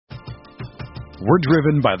We're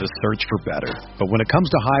driven by the search for better. But when it comes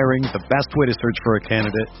to hiring, the best way to search for a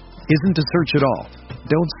candidate isn't to search at all.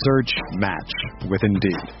 Don't search, match with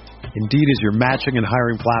Indeed. Indeed is your matching and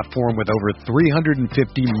hiring platform with over 350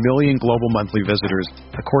 million global monthly visitors,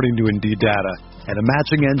 according to Indeed data, and a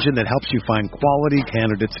matching engine that helps you find quality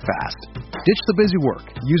candidates fast. Ditch the busy work.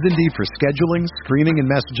 Use Indeed for scheduling, screening, and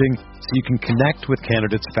messaging so you can connect with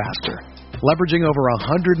candidates faster. Leveraging over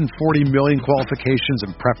 140 million qualifications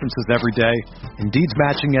and preferences every day, Indeed's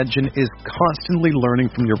matching engine is constantly learning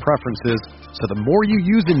from your preferences, so the more you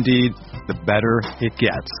use Indeed, the better it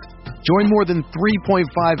gets. Join more than 3.5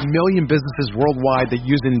 million businesses worldwide that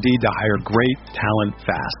use Indeed to hire great talent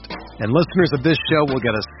fast. And listeners of this show will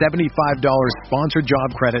get a $75 sponsored job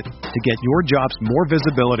credit to get your jobs more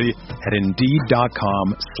visibility at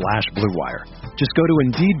Indeed.com/Blue Wire. Just go to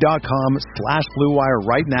Indeed.com/Blue Wire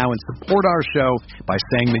right now and support our show by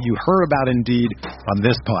saying that you heard about Indeed on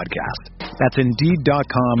this podcast. That's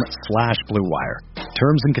Indeed.com/Blue Wire.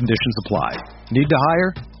 Terms and conditions apply. Need to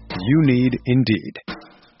hire? You need Indeed.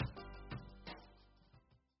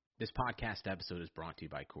 This podcast episode is brought to you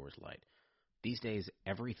by Coors Light. These days,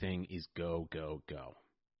 everything is go, go, go.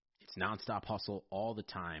 It's nonstop hustle all the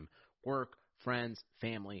time. Work, friends,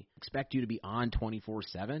 family, expect you to be on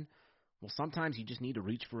 24/7. Well, sometimes you just need to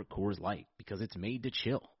reach for a Coors Light because it's made to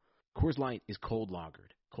chill. Coors Light is cold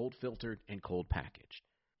lagered, cold filtered, and cold packaged.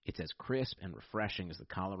 It's as crisp and refreshing as the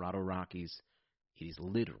Colorado Rockies. It is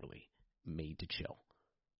literally made to chill.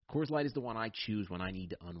 Coors Light is the one I choose when I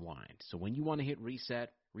need to unwind. So when you want to hit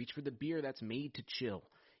reset, reach for the beer that's made to chill.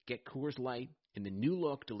 Get Coors Light in the new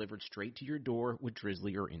look delivered straight to your door with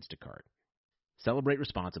Drizzly or Instacart. Celebrate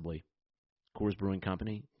responsibly. Coors Brewing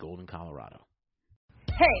Company, Golden, Colorado.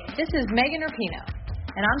 Hey, this is Megan Rapino,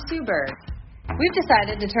 and I'm Sue Bird. We've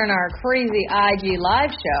decided to turn our crazy IG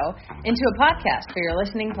live show into a podcast for your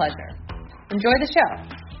listening pleasure. Enjoy the show.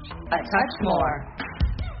 A Touch More.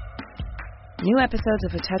 New episodes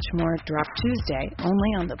of A Touch More drop Tuesday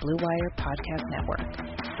only on the Blue Wire Podcast Network.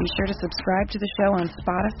 Be sure to subscribe to the show on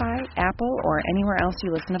Spotify, Apple, or anywhere else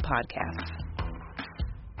you listen to podcasts.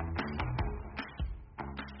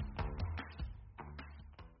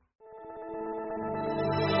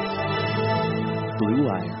 Blue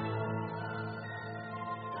Wire.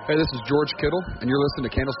 Hey, this is George Kittle, and you're listening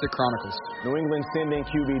to Candlestick Chronicles. New England sending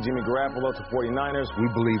QB Jimmy Garoppolo to 49ers. We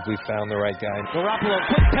believe we found the right guy. Garoppolo,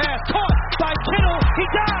 quick pass, caught by Kittle. He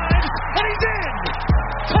dives, and he's in.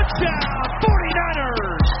 Touchdown,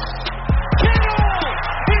 49ers. Kittle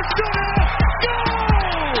is gonna go.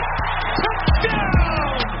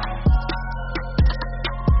 Touchdown.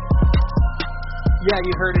 Yeah,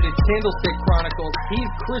 you heard it. It's Candlestick Chronicles. He's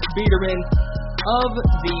Chris Biederman of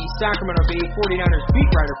the Sacramento Bee, 49ers beat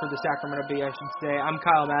writer for the Sacramento Bee, I should say. I'm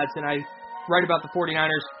Kyle Madsen. I write about the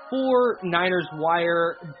 49ers for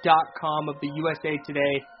NinersWire.com of the USA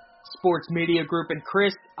Today Sports Media Group. And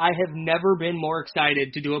Chris, I have never been more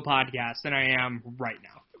excited to do a podcast than I am right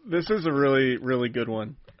now. This is a really, really good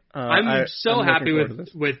one. I'm happy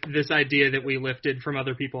with this idea that we lifted from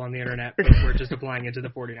other people on the internet, but we're just applying it to the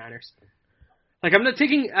 49ers. Like, I'm not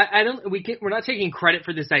taking, we're not taking credit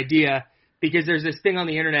for this idea, because there's this thing on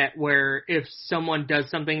the internet where if someone does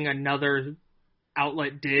something another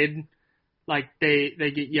outlet did, like they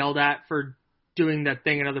get yelled at for doing that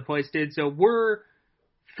thing another place did. So we're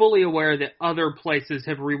fully aware that other places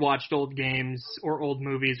have rewatched old games or old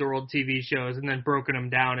movies or old TV shows and then broken them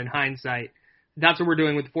down in hindsight. That's what we're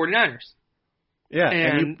doing with the 49ers. Yeah,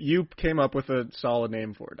 and you came up with a solid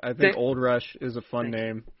name for it. I think Old Rush is a fun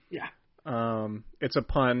name. Yeah. It's a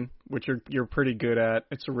pun, which you're pretty good at.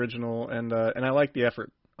 It's original, and I like the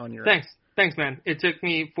effort on your end. Thanks, man. It took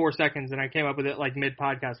me 4 seconds, and I came up with it like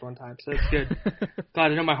mid-podcast one time, so it's good.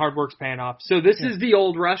 Glad I know my hard work's paying off. So this is the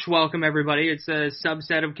Old Rush. Welcome, everybody. It's a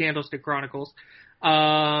subset of Candlestick Chronicles.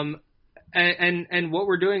 And what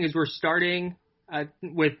we're doing is we're starting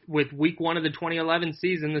with week 1 of the 2011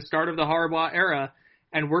 season, the start of the Harbaugh era,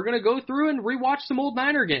 and we're going to go through and rewatch some old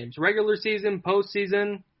Niner games, regular season,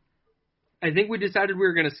 postseason. I think we decided we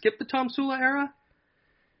were going to skip the Tom Sula era.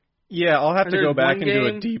 Yeah, I'll have to go back and do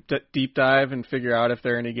a deep dive and figure out if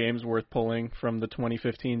there are any games worth pulling from the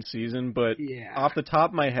 2015 season. But off the top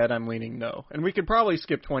of my head, I'm leaning no. And we could probably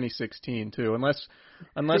skip 2016 too, unless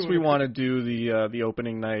we want to do the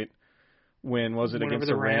opening night win. Was it against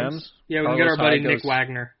the Rams? Yeah, we can get our buddy Nick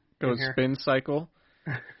Wagner. Spin cycle.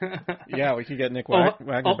 Yeah, we could get Nick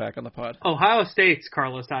Wagner back on the pod. Ohio State's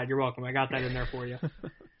Carlos Hyde. You're welcome. I got that in there for you.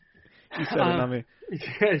 You said it, not me.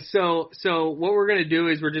 So what we're going to do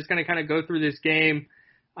is we're just going to kind of go through this game.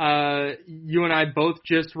 You and I both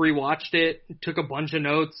just rewatched it, took a bunch of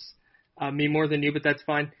notes, me more than you, but that's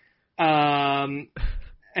fine. And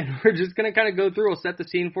we're just going to kind of go through. We'll set the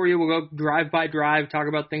scene for you. We'll go drive by drive, talk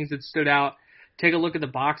about things that stood out, take a look at the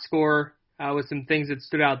box score with some things that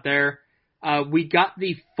stood out there. We got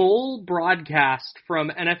the full broadcast from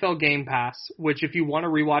NFL Game Pass, which if you want to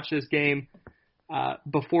rewatch this game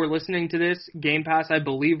before listening to this, Game Pass, I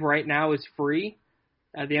believe right now is free.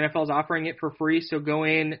 The NFL is offering it for free, so go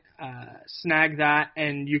in, snag that,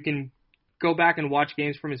 and you can go back and watch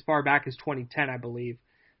games from as far back as 2010, I believe.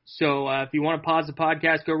 So if you want to pause the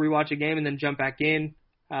podcast, go rewatch a game, and then jump back in,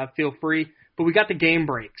 feel free. But we got the game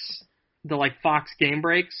breaks, the Fox game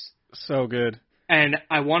breaks. So good. And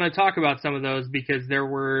I want to talk about some of those because there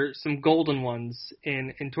were some golden ones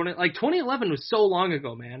in 2011 was so long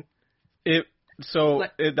ago, man. That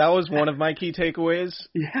was one of my key takeaways.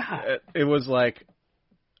 Yeah. It was like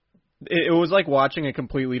watching a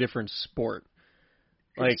completely different sport.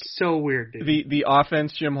 It's so weird, dude. The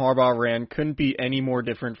offense Jim Harbaugh ran couldn't be any more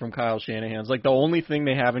different from Kyle Shanahan's. The only thing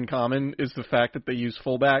they have in common is the fact that they use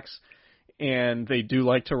fullbacks and they do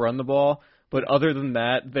like to run the ball. But other than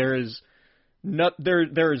that, there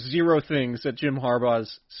are zero things that Jim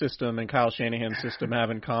Harbaugh's system and Kyle Shanahan's system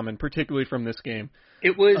have in common, particularly from this game.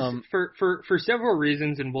 It was for several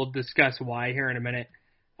reasons, and we'll discuss why here in a minute.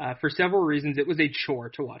 For several reasons, it was a chore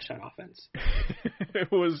to watch that offense.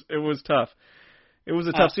 It was tough. It was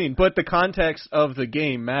a tough scene, but the context of the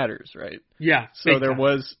game matters, right? Yeah. So there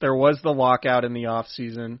was the lockout in the off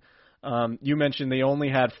season. You mentioned they only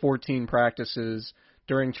had 14 practices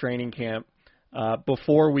during training camp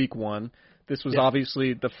before week 1. This was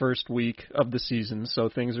obviously the first week of the season, so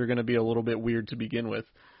things are going to be a little bit weird to begin with.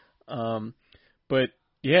 But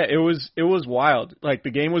yeah, it was wild.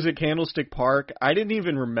 The game was at Candlestick Park. I didn't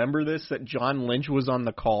even remember that John Lynch was on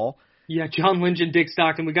the call. Yeah, John Lynch and Dick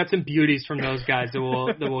Stockton. We got some beauties from those guys that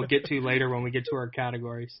we'll get to later when we get to our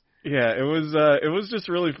categories. Yeah, it was just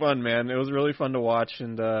really fun, man. It was really fun to watch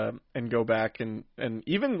and go back and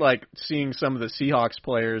even seeing some of the Seahawks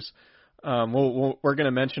players. We're going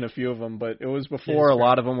to mention a few of them, but it was before a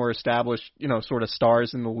lot of them were established, sort of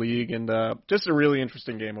stars in the league, and just a really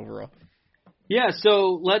interesting game overall. Yeah,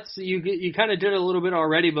 so you kind of did it a little bit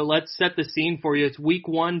already, but let's set the scene for you. It's week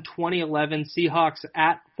 1, 2011, Seahawks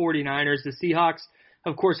at 49ers. The Seahawks,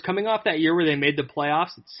 of course, coming off that year where they made the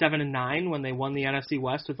playoffs at 7-9 when they won the NFC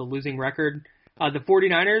West with a losing record. The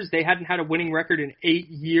 49ers, they hadn't had a winning record in 8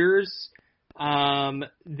 years.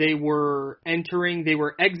 They were exiting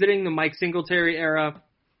the Mike Singletary era.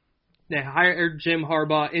 They hired Jim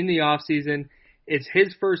Harbaugh in the offseason. It's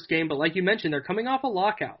his first game, but like you mentioned, they're coming off a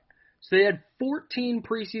lockout. So they had 14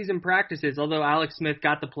 preseason practices, although Alex Smith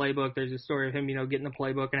got the playbook. There's a story of him, getting the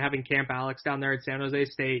playbook and having Camp Alex down there at San Jose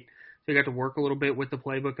State. So he got to work a little bit with the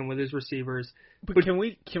playbook and with his receivers. But can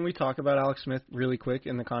we talk about Alex Smith really quick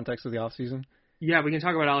in the context of the offseason? Yeah, we can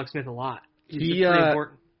talk about Alex Smith a lot. He's pretty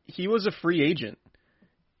important. He was a free agent,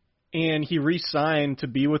 and he re-signed to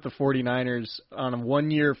be with the 49ers on a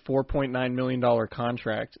 1-year, $4.9 million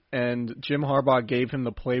contract. And Jim Harbaugh gave him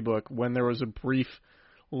the playbook when there was a brief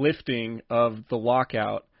lifting of the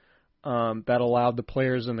lockout that allowed the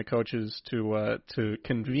players and the coaches to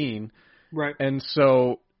convene. Right. And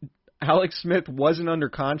so Alex Smith wasn't under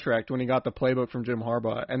contract when he got the playbook from Jim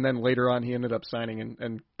Harbaugh, and then later on he ended up signing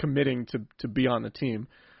and committing to be on the team,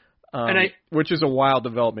 which is a wild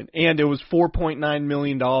development. And it was $4.9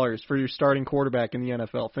 million for your starting quarterback in the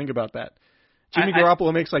NFL. Think about that. Jimmy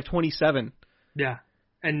Garoppolo makes like 27. Yeah,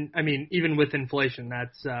 and I mean even with inflation,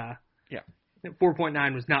 that's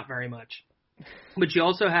 4.9 was not very much. But you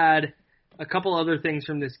also had a couple other things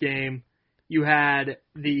from this game. You had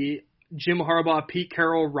the Jim Harbaugh-Pete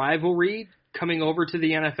Carroll rivalry coming over to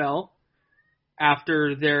the NFL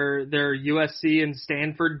after their USC and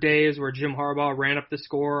Stanford days where Jim Harbaugh ran up the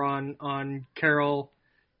score on Carroll,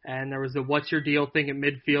 and there was the what's your deal thing at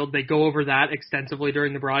midfield. They go over that extensively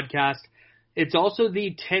during the broadcast. It's also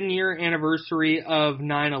the 10-year anniversary of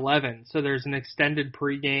 9/11, so there's an extended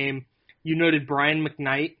pregame. You noted Brian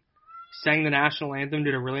McKnight sang the national anthem,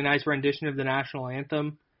 did a really nice rendition of the national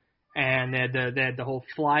anthem, and they had the whole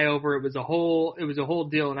flyover. It was a whole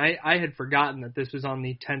deal, and I had forgotten that this was on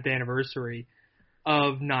the 10th anniversary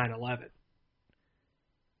of 9/11.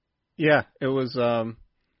 Yeah, it was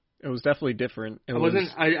definitely different. I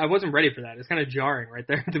wasn't ready for that. It's kind of jarring right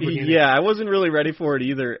there at the beginning. Yeah, I wasn't really ready for it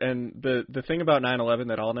either. And the thing about 9/11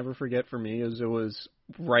 that I'll never forget for me is it was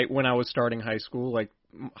right when I was starting high school. Like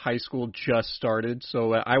high school just started,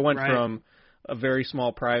 so I went from a very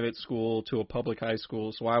small private school to a public high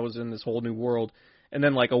school. So I was in this whole new world. And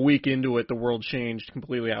then like a week into it, the world changed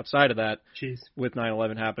completely outside of that. Jeez. With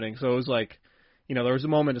 9/11 happening. So it was like, there was a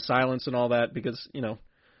moment of silence and all that because,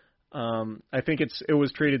 I think it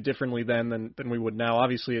was treated differently then than we would now.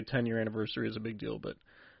 Obviously, a 10-year anniversary is a big deal, but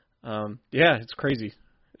yeah, it's crazy.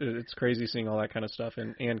 It's crazy seeing all that kind of stuff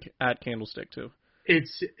and at Candlestick too.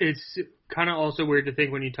 It's kind of also weird to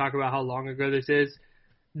think when you talk about how long ago this is.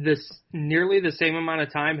 This nearly the same amount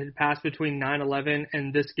of time had passed between 9/11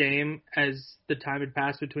 and this game as the time had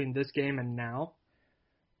passed between this game and now,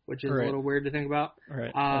 which is a little weird to think about.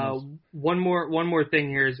 Right. One more thing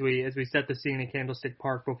here as we set the scene at Candlestick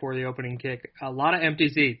Park before the opening kick. A lot of empty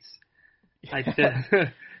seats. Like the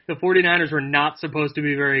 49ers were not supposed to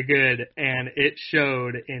be very good, and it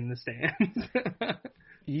showed in the stands.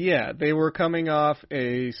 Yeah, they were coming off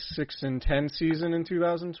a 6-10 season in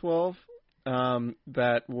 2012.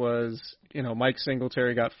 That was, Mike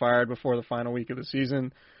Singletary got fired before the final week of the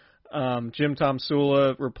season. Jim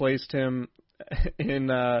Tomsula replaced him in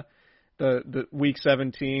the week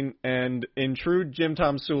 17, and in true Jim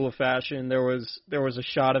Tomsula fashion, there was a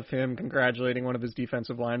shot of him congratulating one of his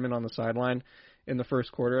defensive linemen on the sideline in the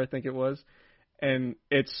first quarter, I think it was, and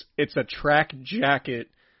it's a track jacket,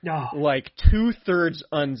 like 2/3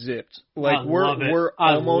 unzipped, like we're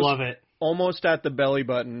almost at the belly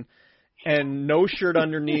button. And no shirt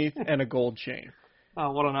underneath, and a gold chain.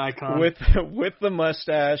 Oh, what an icon! With the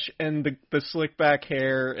mustache and the slick back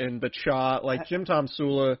hair and the chaw, like Jim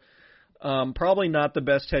Tomsula, probably not the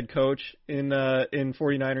best head coach in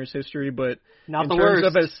 49ers history, but not in the terms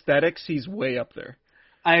worst. of aesthetics, he's way up there.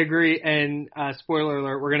 I agree. And spoiler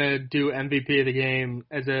alert, we're gonna do MVP of the game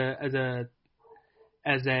as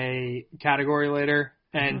a category later,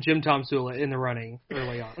 and Jim Tomsula in the running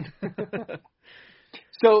early on.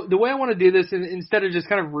 So the way I want to do this, instead of just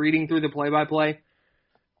kind of reading through the play-by-play,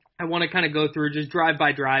 I want to kind of go through just drive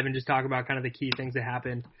by drive and just talk about kind of the key things that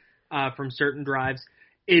happened from certain drives.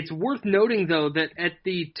 It's worth noting though that at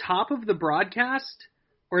the top of the broadcast,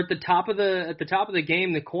 or at the top of the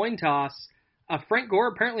game, the coin toss, Frank Gore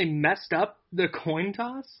apparently messed up the coin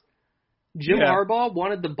toss. Jim Harbaugh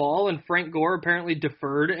wanted the ball, and Frank Gore apparently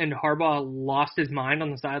deferred, and Harbaugh lost his mind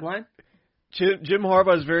on the sideline. Jim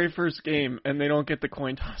Harbaugh's very first game, and they don't get the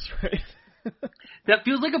coin toss right. That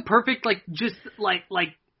feels like a perfect,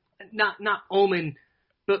 not omen,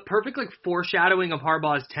 but perfect, foreshadowing of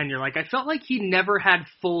Harbaugh's tenure. Like, I felt like he never had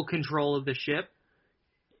full control of the ship.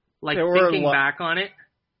 Like, thinking back on it.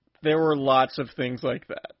 There were lots of things like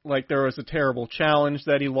that. Like, there was a terrible challenge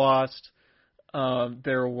that he lost.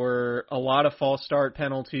 There were a lot of false start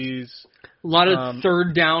penalties. A lot of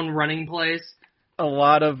third down running plays. A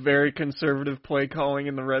lot of very conservative play calling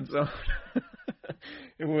in the red zone.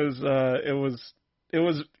 It was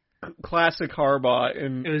classic Harbaugh.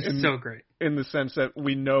 It was so great in the sense that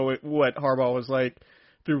we know what Harbaugh was like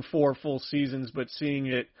through 4 full seasons, but seeing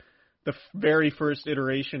it, the very first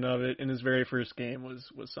iteration of it in his very first game was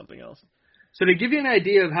something else. So to give you an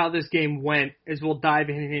idea of how this game went, as we'll dive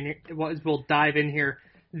in here,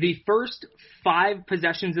 the first 5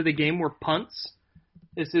 possessions of the game were punts.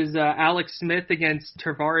 This is Alex Smith against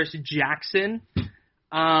Tavares Jackson.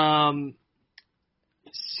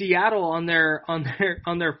 Seattle on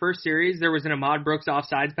their first series, there was an Ahmad Brooks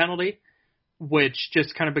offsides penalty, which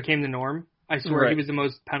just kind of became the norm. I swear he was the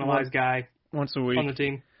most penalized guy once a week on the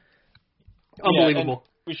team. Unbelievable.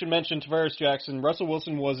 Yeah, we should mention Tavares Jackson. Russell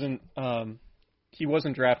Wilson wasn't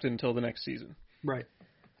drafted until the next season. Right.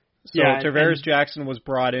 So Tavares Jackson was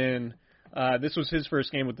brought in. This was his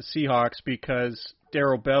first game with the Seahawks because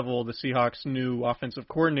Darrell Bevell, the Seahawks' new offensive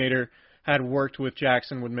coordinator, had worked with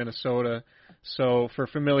Jackson with Minnesota. So for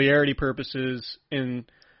familiarity purposes, in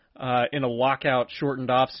a lockout shortened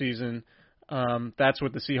off season, that's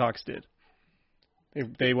what the Seahawks did.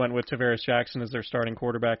 They went with Tavares Jackson as their starting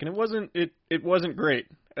quarterback, and it wasn't great,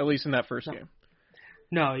 at least in that first game.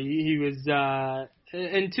 No, he was.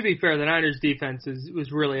 And to be fair, the Niners' defense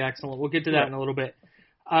was really excellent. We'll get to that in a little bit.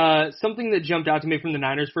 Something that jumped out to me from the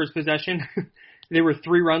Niners' first possession, they were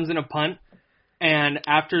 3 runs and a punt, and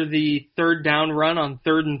after the third down run on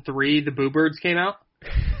 3rd and 3, the Boo Birds came out.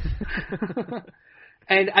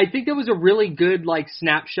 And I think that was a really good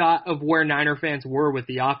snapshot of where Niner fans were with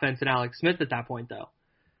the offense and Alex Smith at that point, though.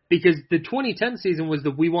 Because the 2010 season was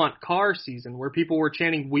the We Want Carr season, where people were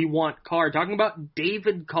chanting, "We want Carr," talking about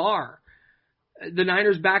David Carr, the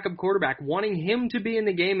Niners' backup quarterback, wanting him to be in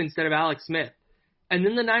the game instead of Alex Smith. And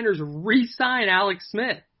then the Niners re-sign Alex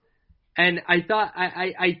Smith. And I thought,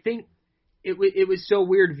 I think it was so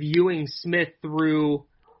weird viewing Smith through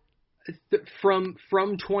from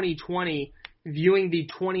 2020, viewing the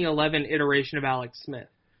 2011 iteration of Alex Smith,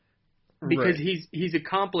 because he's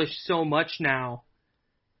accomplished so much now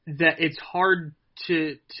that it's hard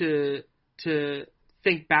to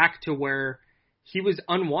think back to where he was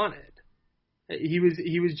unwanted. He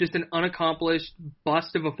was just an unaccomplished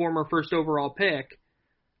bust of a former first overall pick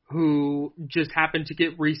who just happened to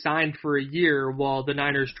get re-signed for a year while the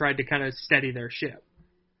Niners tried to kind of steady their ship.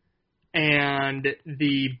 And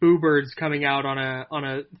the Boo Birds coming out on a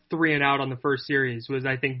 3-and-out on the first series was,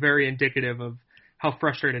 I think, very indicative of how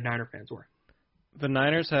frustrated Niner fans were. The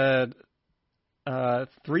Niners had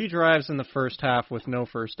 3 drives in the first half with no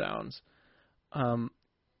first downs,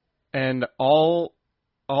 and all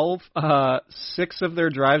 6 of their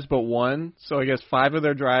drives but 1, so I guess 5 of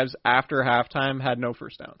their drives after halftime had no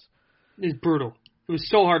first downs. It's brutal. It was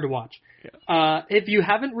so hard to watch. Yeah. If you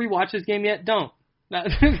haven't rewatched this game yet, don't. We're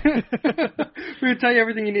going to tell you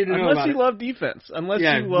everything you need to know about it. Unless you love defense. Unless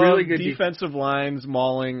you love really good defensive lines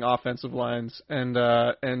mauling offensive lines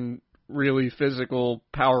and really physical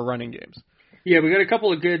power running games. Yeah, we got a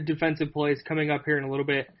couple of good defensive plays coming up here in a little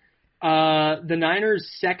bit. The Niners'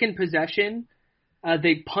 second possession,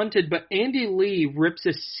 they punted, but Andy Lee rips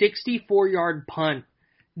a 64-yard punt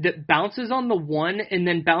that bounces on the 1 and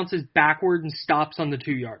then bounces backward and stops on the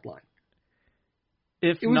 2-yard line.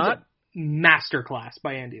 It was a masterclass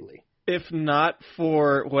by Andy Lee. If not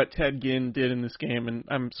for what Ted Ginn did in this game, and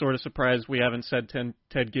I'm sort of surprised we haven't said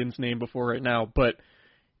Ted Ginn's name before right now, but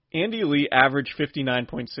Andy Lee averaged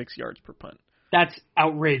 59.6 yards per punt. That's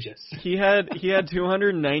outrageous. He had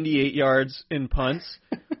 298 yards in punts,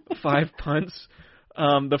 5 punts.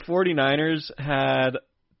 The 49ers had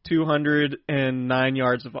 209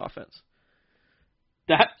 yards of offense.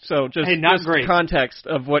 Just great context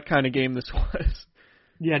of what kind of game this was.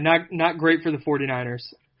 Yeah, not great for the 49ers.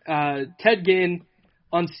 Ted Ginn,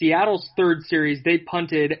 on Seattle's third series, they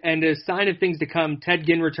punted, and as a sign of things to come, Ted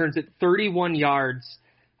Ginn returns it 31 yards,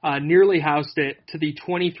 nearly housed it to the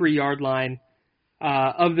 23-yard line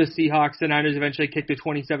of the Seahawks. The Niners eventually kicked a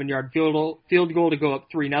 27-yard field goal to go up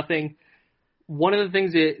 3-0. One of the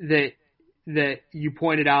things that you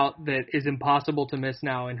pointed out that is impossible to miss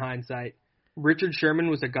now in hindsight, Richard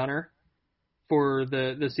Sherman was a gunner for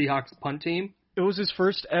the Seahawks punt team. It was his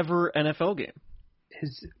first ever NFL game.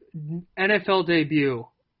 His NFL debut.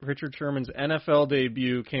 Richard Sherman's NFL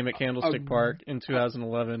debut came at Candlestick Park in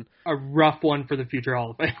 2011. A rough one for the future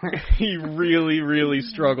Hall of Famer. He really, really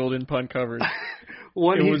struggled in punt coverage.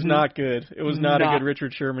 It was not good. It was not a good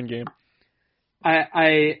Richard Sherman game.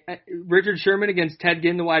 Richard Sherman against Ted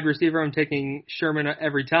Ginn, the wide receiver. I'm taking Sherman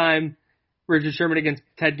every time. Richard Sherman against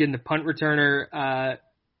Ted Ginn, the punt returner.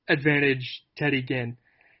 Advantage Teddy Ginn.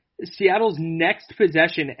 Seattle's next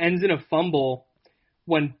possession ends in a fumble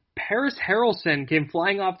when Paris Harrelson came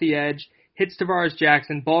flying off the edge, hits Tavares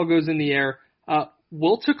Jackson, ball goes in the air.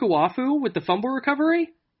 Will Tukuafu with the fumble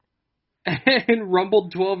recovery and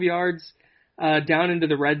rumbled 12 yards down into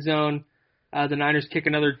the red zone. The Niners kick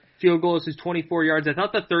another field goal. This is 24 yards. I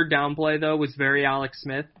thought the third down play, though, was very Alex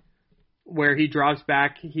Smith, where he drops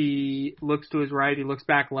back, he looks to his right, he looks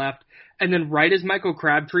back left, and then right as Michael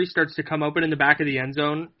Crabtree starts to come open in the back of the end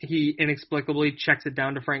zone, he inexplicably checks it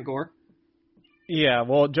down to Frank Gore. Yeah,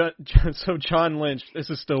 well, so John Lynch, this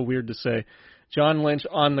is still weird to say, John Lynch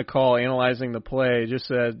on the call analyzing the play just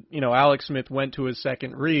said, Alex Smith went to his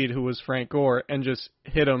second read, who was Frank Gore, and just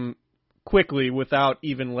hit him quickly without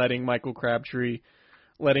even letting Michael Crabtree,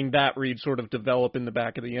 letting that read sort of develop in the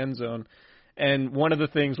back of the end zone. And one of the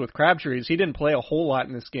things with Crabtree is he didn't play a whole lot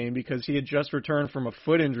in this game because he had just returned from a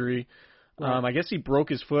foot injury. Right. I guess he broke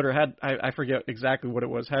his foot or had, I forget exactly what it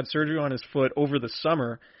was, had surgery on his foot over the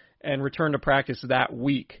summer and returned to practice that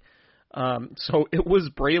week. So it was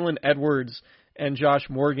Braylon Edwards and Josh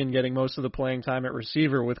Morgan getting most of the playing time at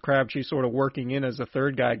receiver, with Crabtree sort of working in as a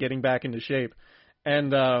third guy, getting back into shape.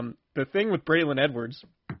 And the thing with Braylon Edwards,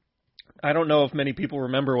 I don't know if many people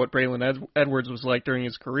remember what Braylon Edwards was like during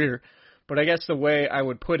his career, but I guess the way I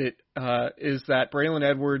would put it is that Braylon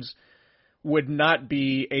Edwards would not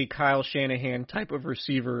be a Kyle Shanahan type of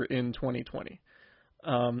receiver in 2020.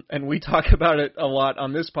 And we talk about it a lot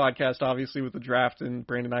on this podcast, obviously, with the draft and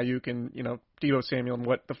Brandon Ayuk and, Deebo Samuel and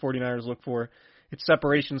what the 49ers look for. It's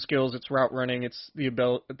separation skills, it's route running, it's the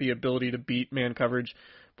ability to beat man coverage.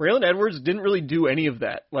 Braylon Edwards didn't really do any of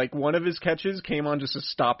that. Like, one of his catches came on just a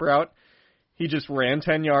stop route. He just ran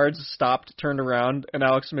 10 yards, stopped, turned around, and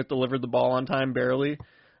Alex Smith delivered the ball on time, barely.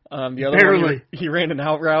 The other one, he ran an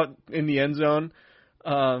out route in the end zone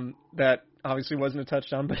that obviously wasn't a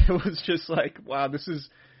touchdown, but it was just like, wow, this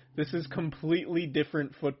is completely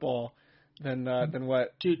different football than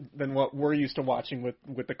what we're used to watching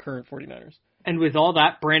with the current 49ers. And with all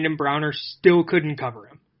that, Brandon Browner still couldn't cover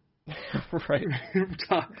him. Right.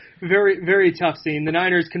 Very, very tough scene. The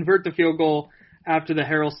Niners convert the field goal after the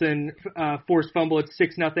Harrelson forced fumble. It's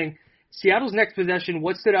 6-0. Seattle's next possession,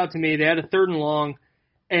 what stood out to me, they had a 3rd and long,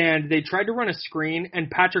 and they tried to run a screen, and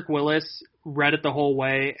Patrick Willis read it the whole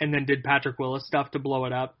way and then did Patrick Willis stuff to blow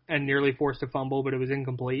it up and nearly forced a fumble, but it was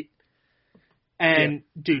incomplete. And,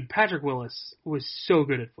 dude, Patrick Willis was so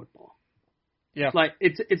good at football. Yeah. Like,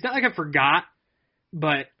 it's not like I forgot,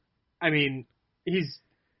 but, I mean, he's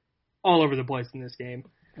all over the place in this game.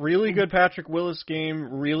 Really good Patrick Willis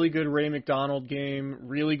game, really good Ray McDonald game,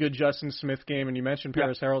 really good Justin Smith game, and you mentioned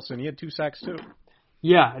Paris Harrelson. He had 2 sacks, too.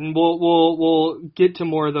 Yeah, and we'll get to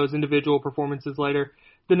more of those individual performances later.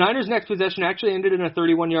 The Niners' next possession actually ended in a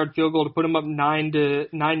 31-yard field goal to put them up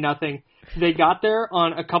 9-0. They got there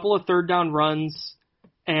on a couple of third down runs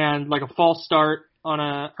and like a false start or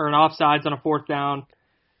an offsides on a 4th down.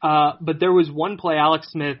 But there was one play, Alex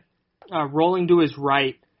Smith rolling to his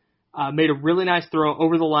right, made a really nice throw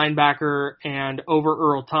over the linebacker and over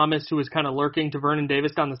Earl Thomas, who was kind of lurking, to Vernon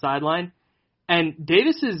Davis down the sideline. And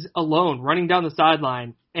Davis is alone running down the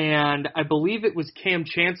sideline, and I believe it was Cam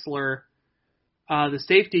Chancellor, the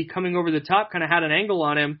safety, coming over the top, kind of had an angle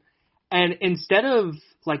on him. And instead of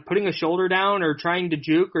like putting a shoulder down or trying to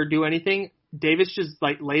juke or do anything, Davis just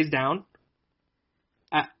like lays down.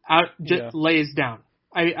 Lays down.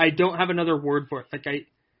 I don't have another word for it. Like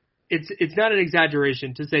it's not an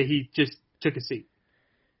exaggeration to say he just took a seat.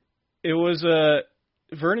 It was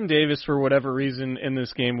Vernon Davis, for whatever reason in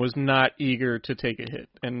this game, was not eager to take a hit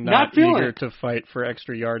and not eager to fight for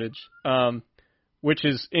extra yardage, which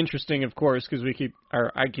is interesting, of course, because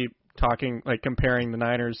I keep talking, like, comparing the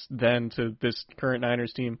Niners then to this current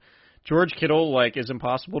Niners team. George Kittle, like, is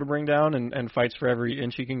impossible to bring down and fights for every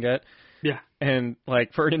inch he can get. Yeah. And,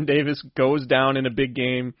 like, Vernon Davis goes down in a big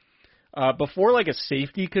game before, like, a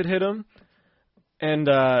safety could hit him. And,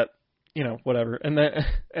 whatever. And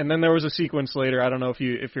then there was a sequence later. I don't know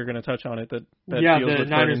if you're going to touch on it that deals with the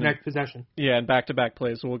Niners' next possession. Yeah, and back-to-back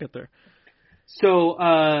plays, so we'll get there.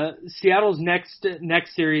 So Seattle's next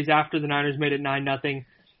series after the Niners made it 9-0.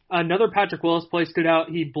 Another Patrick Willis play stood out.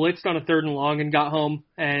 He blitzed on a 3rd and long and got home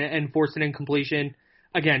and forced an incompletion.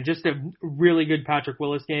 Again, just a really good Patrick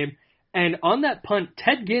Willis game. And on that punt,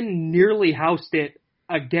 Ted Ginn nearly housed it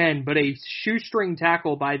again, but a shoestring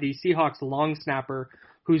tackle by the Seahawks long snapper,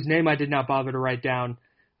 whose name I did not bother to write down,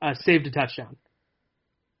 saved a touchdown.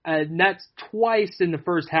 And that's twice in the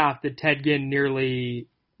first half that Ted Ginn nearly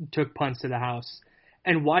took punts to the house.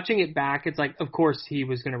 And watching it back, it's like, of course he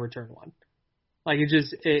was going to return one. Like,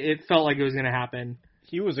 it felt like it was going to happen.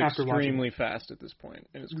 He was extremely fast at this point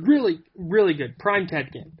in his career. Really, really good. Prime Ted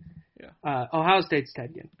Ginn. Yeah. Ohio State's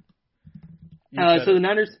Ted Ginn. So the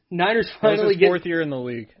Niners finally get 4th year in the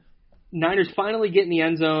league. Niners finally get in the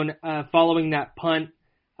end zone following that punt.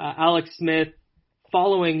 Alex Smith,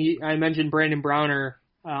 following, I mentioned Brandon Browner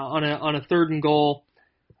on a 3rd and goal.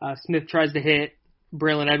 Smith tries to hit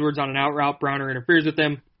Braylon Edwards on an out route. Browner interferes with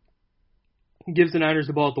him. Gives the Niners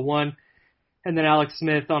the ball at the 1. And then Alex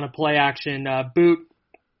Smith on a play action boot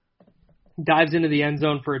dives into the end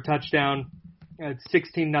zone for a touchdown. It's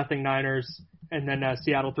 16-0 Niners. And then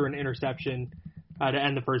Seattle threw an interception to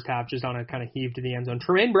end the first half, just on a kind of heave to the end zone.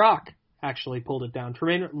 Tremaine Brock actually pulled it down.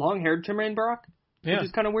 Long-haired Tremaine Brock, which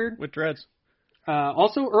is kind of weird. With dreads.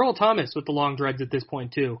 Also, Earl Thomas with the long dreads at this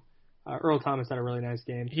point, too. Earl Thomas had a really nice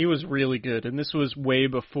game. He was really good, and this was way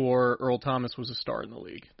before Earl Thomas was a star in the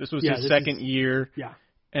league. This was his second year. Yeah.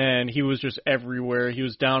 And he was just everywhere. He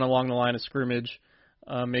was down along the line of scrimmage,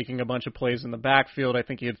 making a bunch of plays in the backfield. I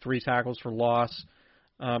think he had 3 tackles for loss.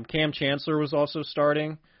 Cam Chancellor was also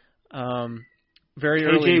starting very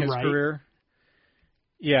early in his career.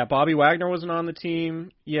 Yeah, Bobby Wagner wasn't on the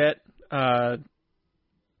team yet.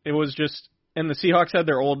 It was just, and the Seahawks had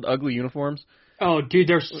their old ugly uniforms. Oh, dude,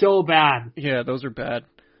 they're so bad. Yeah, those are bad.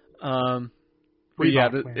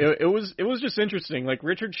 It was just interesting. Like,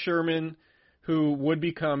 Richard Sherman, who would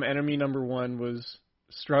become enemy number 1, was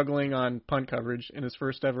struggling on punt coverage in his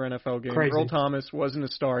first ever NFL game. Crazy. Earl Thomas wasn't a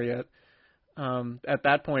star yet. At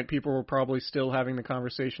that point, people were probably still having the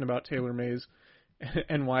conversation about Taylor Mays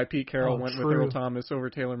and why Pete Carroll went with Earl Thomas over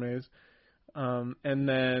Taylor Mays. And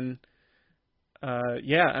then,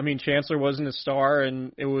 Chancellor wasn't a star,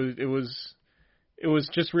 and it was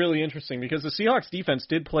just really interesting because the Seahawks defense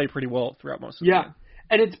did play pretty well throughout most of the game.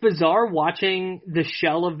 And it's bizarre watching the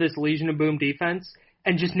shell of this Legion of Boom defense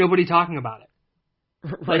and just nobody talking about it.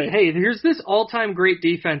 Right. Like, hey, here's this all-time great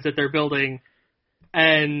defense that they're building,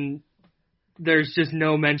 and there's just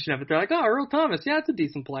no mention of it. They're like, oh, Earl Thomas, yeah, it's a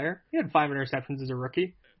decent player. He had 5 interceptions as a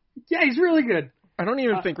rookie. Yeah, he's really good. I don't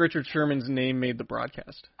even think Richard Sherman's name made the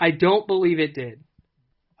broadcast. I don't believe it did.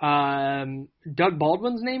 Doug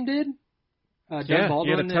Baldwin's name did. Baldwin,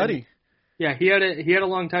 he had a tutty. He had a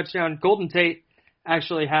long touchdown. Golden Tate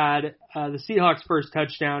actually had the Seahawks' first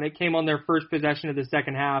touchdown. It came on their first possession of the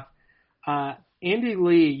second half. Andy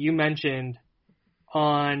Lee, you mentioned,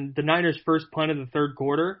 on the Niners' first punt of the third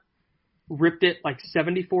quarter, ripped it like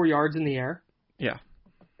 74 yards in the air. Yeah.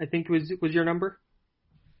 I think was your number?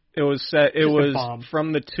 It was set. It was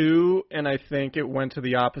from the 2, and I think it went to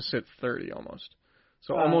the opposite 30 almost.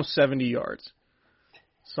 So almost 70 yards.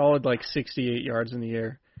 Solid like 68 yards in the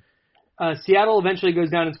air. Seattle eventually goes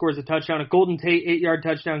down and scores a touchdown. A Golden Tate 8-yard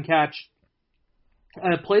touchdown catch.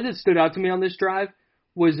 A play that stood out to me on this drive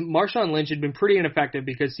was Marshawn Lynch had been pretty ineffective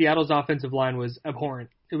because Seattle's offensive line was abhorrent.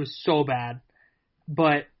 It was so bad.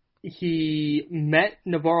 But he met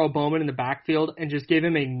Navarro Bowman in the backfield and just gave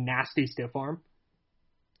him a nasty stiff arm.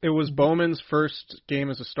 It was Bowman's first game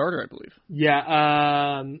as a starter, I believe. Yeah,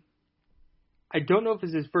 I don't know if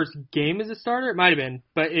it's his first game as a starter. It might have been,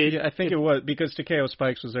 but I think it was because Takeo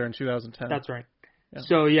Spikes was there in 2010. That's right.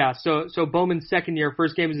 Yeah. So Bowman's second year,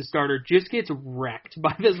 first game as a starter, just gets wrecked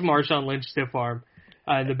by this Marshawn Lynch stiff arm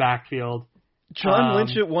in the backfield. John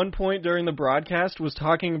Lynch at one point during the broadcast was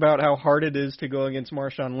talking about how hard it is to go against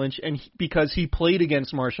Marshawn Lynch, and because he played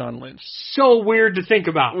against Marshawn Lynch. So weird to think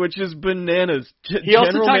about. Which is bananas. He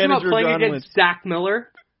also talked about playing against Zach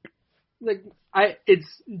Miller. It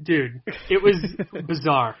was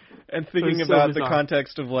bizarre. And thinking about the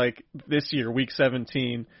context of like this year, Week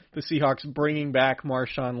 17, the Seahawks bringing back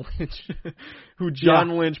Marshawn Lynch, who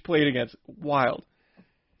John Lynch played against. Wild.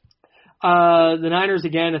 The Niners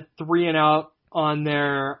again a 3-and-out on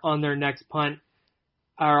their next punt,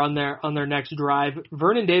 or on their next drive.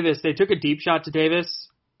 Vernon Davis, they took a deep shot to Davis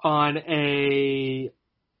on a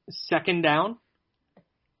second down,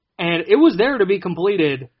 and it was there to be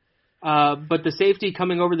completed. But the safety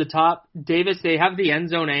coming over the top, Davis, they have the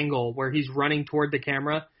end zone angle where he's running toward the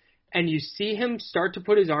camera, and you see him start to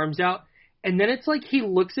put his arms out, and then it's like he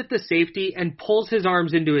looks at the safety and pulls his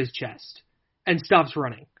arms into his chest and stops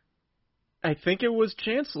running. I think it was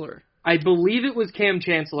Chancellor. I believe it was Cam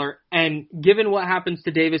Chancellor, and given what happens to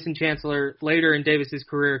Davis and Chancellor later in Davis's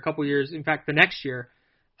career, a couple years, in fact, the next year,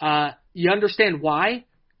 you understand why.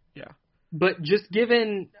 Yeah. But just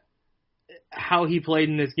given how he played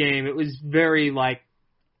in this game, it was very like.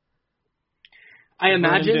 I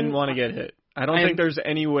imagine Vernon didn't want to get hit. I don't think there's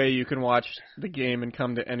any way you can watch the game and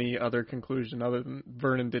come to any other conclusion other than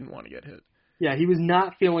Vernon didn't want to get hit. Yeah, he was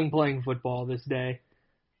not feeling playing football this day.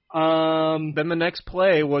 Then the next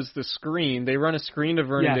play was the screen. They run a screen to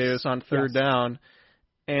Vernon Davis on third down,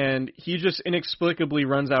 and he just inexplicably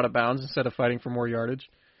runs out of bounds instead of fighting for more yardage.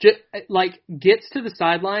 Just, gets to the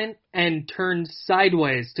sideline and turns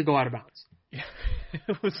sideways to go out of bounds. Yeah,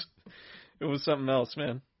 it was something else,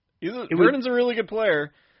 man. Vernon's a really good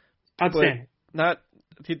player. Outstanding.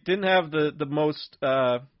 He didn't have the most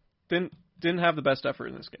didn't have the best effort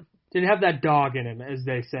in this game. Didn't have that dog in him, as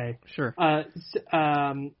they say. Sure.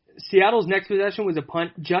 Seattle's next possession was a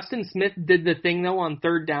punt. Justin Smith did the thing, though, on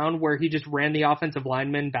third down where he just ran the offensive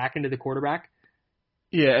lineman back into the quarterback.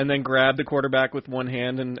 Yeah, and then grabbed the quarterback with one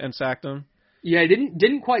hand and sacked him. Yeah,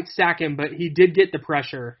 didn't quite sack him, but he did get the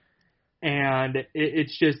pressure. And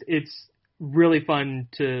it's really fun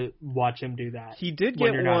to watch him do that. He did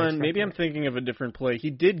get one. Maybe I'm thinking of a different play. He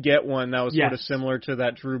did get one that was sort of similar to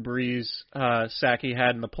that Drew Brees sack he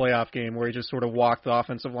had in the playoff game where he just sort of walked the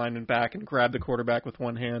offensive lineman back and grabbed the quarterback with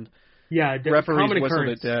one hand. Yeah, referees whistled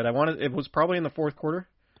it dead. It was probably in the fourth quarter.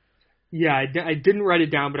 Yeah, I didn't write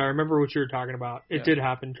it down, but I remember what you were talking about. It did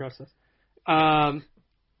happen, trust us.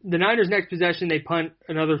 The Niners' next possession, they punt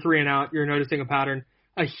another 3-and-out. You're noticing a pattern.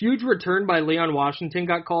 A huge return by Leon Washington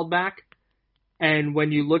got called back. And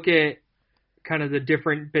when you look at kind of the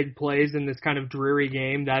different big plays in this kind of dreary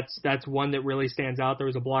game, that's one that really stands out. There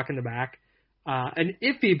was a block in the back, an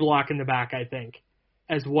iffy block in the back, I think,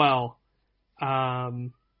 as well, that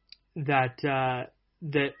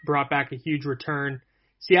brought back a huge return.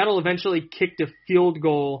 Seattle eventually kicked a field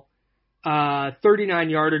goal,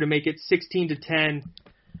 39-yarder to make it 16-10.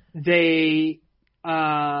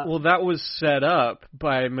 That was set up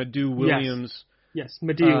by Madu Williams. Yes,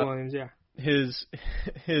 Madu Williams, yeah. His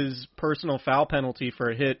personal foul penalty for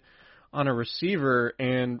a hit on a receiver,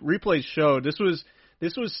 and replays showed this was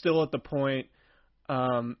still at the point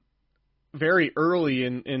very early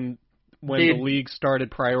in when the league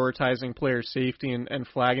started prioritizing player safety and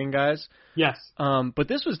flagging guys. Yes. But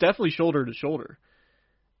this was definitely shoulder to shoulder.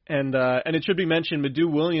 And it should be mentioned, Madu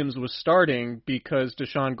Williams was starting because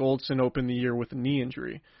Deshaun Goldson opened the year with a knee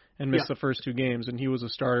injury and missed the first 2 games, and he was a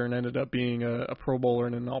starter and ended up being a Pro Bowler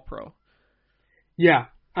and an All-Pro. Yeah.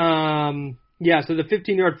 So the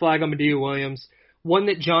 15-yard flag on Madu Williams, one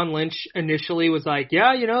that John Lynch initially was like,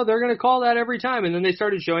 they're going to call that every time, and then they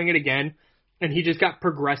started showing it again. and he just got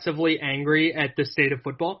progressively angry at the state of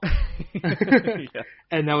football. Yeah.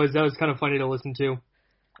 And that was kind of funny to listen to.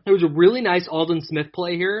 It was a really nice Aldon Smith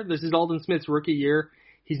play here. This is Aldon Smith's rookie year.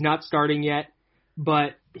 He's not starting yet,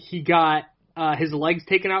 but he got his legs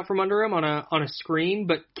taken out from under him on a screen,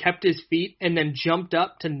 but kept his feet and then jumped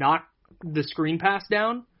up to knock the screen pass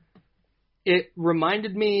down. It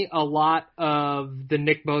reminded me a lot of the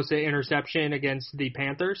Nick Bosa interception against the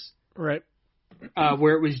Panthers. Right.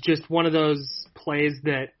 Where it was just one of those plays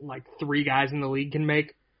that like 3 guys in the league can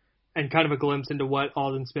make, and kind of a glimpse into what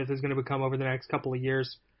Aldon Smith is going to become over the next couple of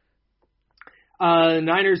years. The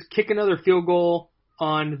Niners kick another field goal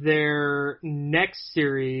on their next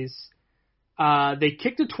series. They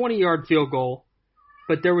kicked a 20-yard field goal,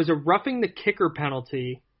 but there was a roughing the kicker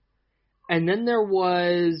penalty, and then there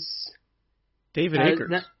was David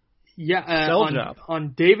Akers.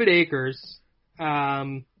 On David Akers.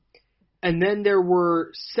 And then there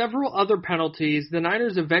were several other penalties. The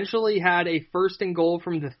Niners eventually had a 1st and goal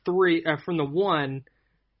from the 1,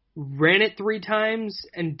 ran it 3 times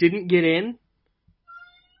and didn't get in,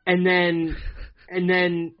 and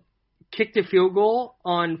then kicked a field goal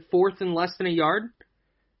on 4th and less than a yard.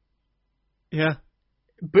 Yeah.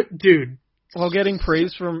 But dude, well, getting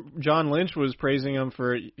praise from John Lynch was praising him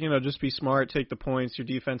for, just be smart, take the points, your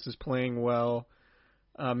defense is playing well.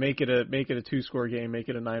 Make it a 2-score game, make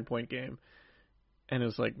it a 9-point game. And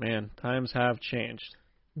it's like, man, times have changed.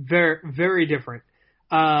 Very, very different.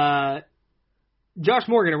 Josh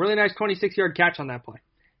Morgan, a really nice 26-yard catch on that play,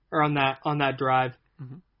 or on that drive.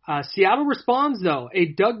 Mm-hmm. Seattle responds though, a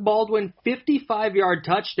Doug Baldwin 55-yard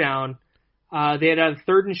touchdown. They had a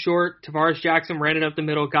 3rd and short. Tavares Jackson ran it up the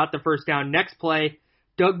middle, got the first down. Next play,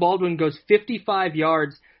 Doug Baldwin goes 55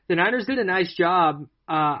 yards. The Niners did a nice job.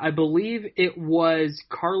 I believe it was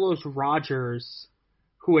Carlos Rogers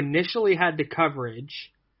who initially had the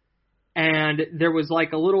coverage, and there was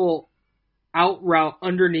like a little out route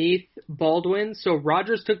underneath Baldwin. So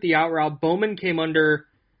Rogers took the out route. Bowman came underneath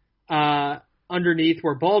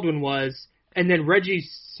where Baldwin was, and then Reggie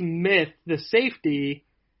Smith, the safety,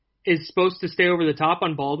 is supposed to stay over the top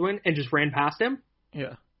on Baldwin and just ran past him.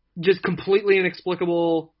 Yeah. Just completely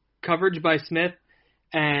inexplicable coverage by Smith.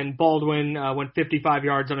 And Baldwin went 55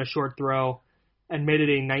 yards on a short throw and made it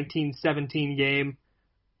a 19-17 game.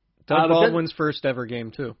 Doug Baldwin's first ever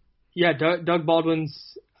game, too. Yeah, Doug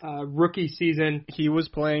Baldwin's rookie season. He was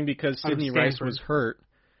playing because Sidney Rice was hurt.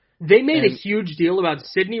 They made a huge deal about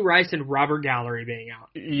Sidney Rice and Robert Gallery being out.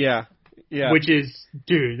 Yeah. Yeah. Which is,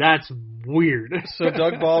 dude, that's weird. So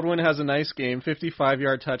Doug Baldwin has a nice game,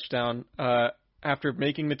 55-yard touchdown after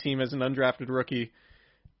making the team as an undrafted rookie.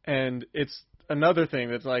 And it's another thing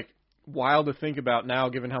that's like wild to think about now,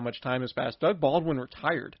 given how much time has passed. Doug Baldwin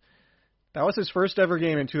retired. That was his first ever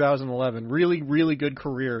game in 2011. Really, really good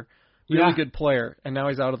career. Really good player. And now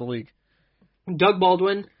he's out of the league. Doug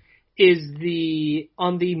Baldwin is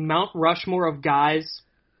on the Mount Rushmore of guys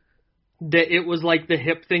that it was like the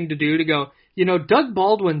hip thing to do to go, Doug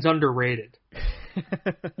Baldwin's underrated.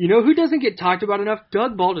 Who doesn't get talked about enough?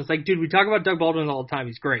 Doug Baldwin's like, dude, we talk about Doug Baldwin all the time.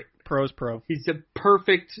 He's great. Pro's pro. He's a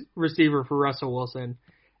perfect receiver for Russell Wilson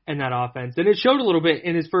and that offense. And it showed a little bit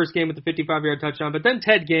in his first game with the 55-yard touchdown. But then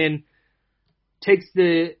Ted Ginn takes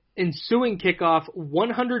the ensuing kickoff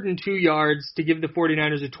 102 yards to give the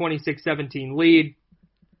 49ers a 26-17 lead.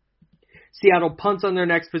 Seattle punts on their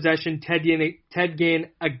next possession. Ted Ginn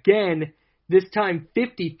again, this time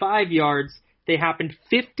 55 yards. They happened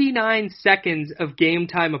 59 seconds of game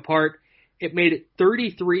time apart. It made it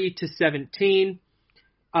 33-17.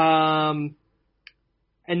 And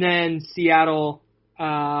then Seattle,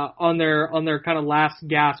 on their kind of last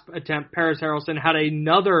gasp attempt, Paris Harrelson had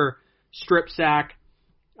another strip sack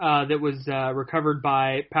that was recovered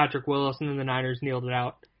by Patrick Willis, and then the Niners kneeled it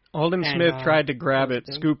out. Aldon Smith tried to grab it,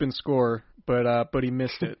 scoop and score, but he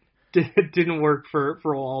missed it. It didn't work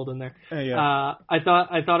for Alden there. Yeah. I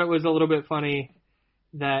thought it was a little bit funny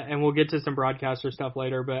that, and we'll get to some broadcaster stuff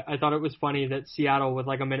later, but I thought it was funny that Seattle, with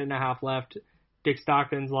like a minute and a half left, Dick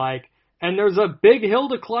Stockton's like, and there's a big hill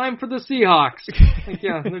to climb for the Seahawks. Like,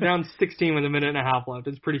 yeah, they're down 16 with a minute and a half left.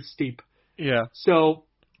 It's pretty steep. Yeah. So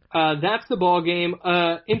that's the ball game.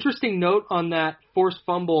 Interesting note on that forced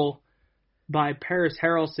fumble by Paris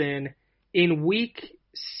Harrelson. In week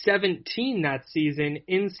 17 that season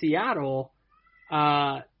in Seattle,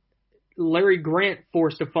 Larry Grant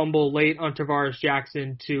forced a fumble late on Tavares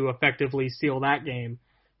Jackson to effectively seal that game.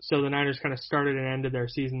 So the Niners kind of started and ended their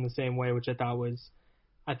season the same way, which I thought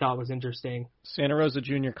was interesting. Santa Rosa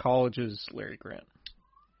Junior College's Larry Grant.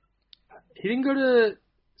 He didn't go to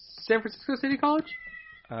San Francisco City College?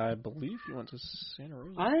 I believe he went to Santa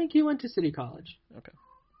Rosa. I think he went to City College. Okay.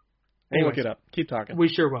 We'll look it up. Keep talking. We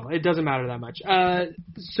sure will. It doesn't matter that much.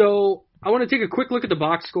 So I want to take a quick look at the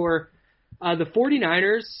box score. The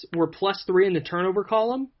 49ers were +3 in the turnover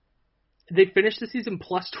column. They finished the season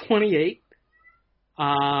 +28.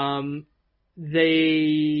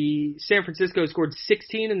 San Francisco scored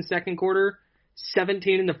 16 in the second quarter,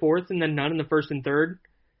 17 in the fourth, and then none in the first and third.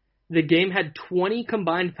 The game had 20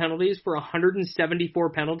 combined penalties for 174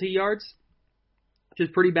 penalty yards, which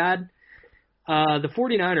is pretty bad. The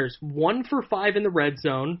 49ers, 1 for 5 in the red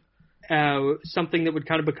zone, something that would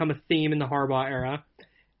kind of become a theme in the Harbaugh era,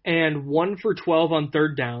 and 1 for 12 on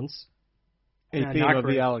third downs. A theme of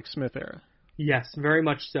the Alex Smith era. Yes, very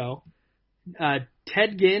much so.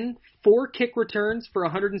 Ted Ginn, 4 kick returns for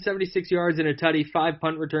 176 yards and a tutty, 5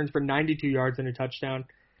 punt returns for 92 yards and a touchdown.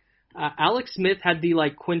 Alex Smith had the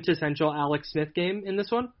quintessential Alex Smith game in this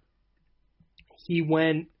one. He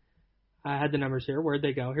went, I had the numbers here. Where'd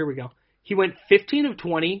they go? Here we go. He went 15 of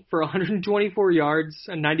 20 for 124 yards,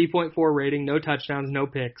 a 90.4 rating, no touchdowns, no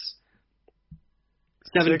picks.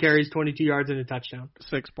 7 carries, 22 yards, and a touchdown.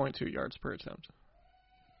 6.2 yards per attempt.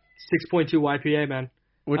 6.2 YPA, man.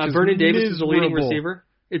 Which is Vernon Davis miserable. is the leading receiver.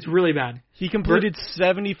 It's really bad. He completed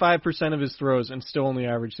 75% of his throws and still only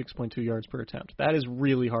averaged 6.2 yards per attempt. That is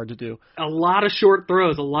really hard to do. A lot of short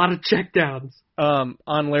throws, a lot of checkdowns. On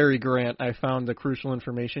Larry Grant, I found the crucial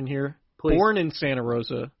information here. Please. Born in Santa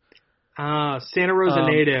Rosa. Santa Rosa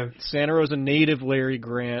native. Santa Rosa native Larry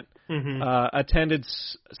Grant. Mm-hmm. Attended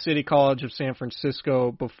City College of San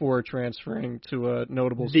Francisco before transferring to a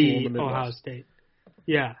notable school in the Midwest. Ohio State.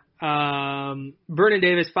 Yeah. Vernon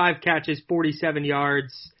Davis, 5 catches, 47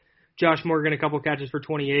 yards. Josh Morgan, a couple catches for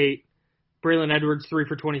 28. Braylon Edwards, 3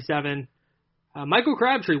 for 27. Michael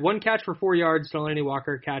Crabtree, 1 catch for 4 yards. Delaney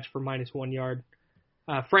Walker, a catch for -1 yard.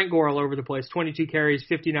 Frank Gore all over the place, 22 carries,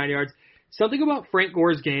 59 yards. Something about Frank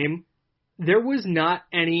Gore's game, there was not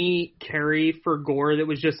any carry for Gore that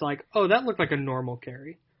was just oh, that looked like a normal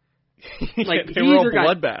carry. They were all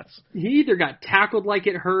bloodbaths. He either got tackled like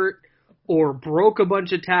it hurt, or broke a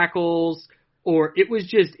bunch of tackles, or it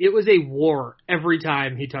was a war every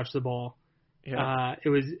time he touched the ball. Yeah. It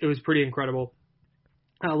was pretty incredible.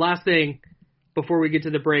 Last thing before we get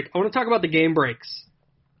to the break, I want to talk about the game breaks.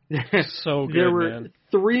 So good, There were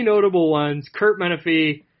 3 notable ones. Kurt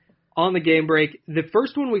Menefee on the game break. The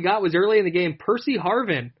first one we got was early in the game. Percy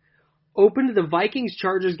Harvin opened the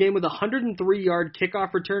Vikings-Chargers game with a 103-yard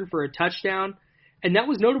kickoff return for a touchdown. And that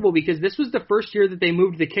was notable because this was the first year that they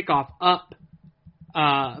moved the kickoff up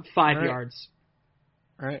 5 yards.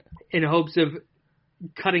 Right. In hopes of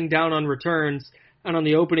cutting down on returns. And on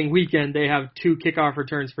the opening weekend, they have 2 kickoff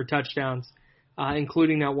returns for touchdowns,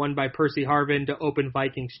 including that one by Percy Harvin to open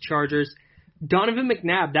Vikings-Chargers. Donovan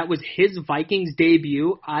McNabb, that was his Vikings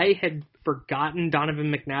debut. I had forgotten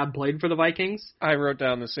Donovan McNabb played for the Vikings. I wrote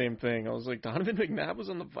down the same thing. I was like, Donovan McNabb was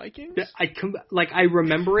on the Vikings? I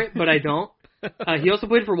remember it, but I don't. He also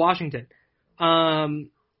played for Washington.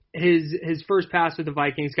 His first pass with the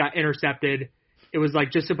Vikings got intercepted. It was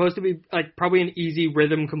just supposed to be probably an easy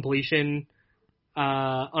rhythm completion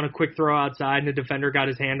on a quick throw outside, and the defender got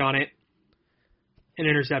his hand on it and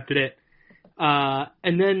intercepted it.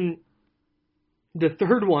 And then the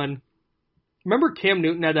third one, remember Cam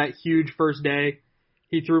Newton had that huge first day?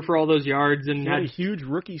 He threw for all those yards and had a huge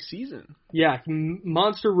rookie season. Yeah,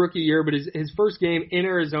 monster rookie year, but his first game in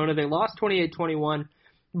Arizona, they lost 28-21,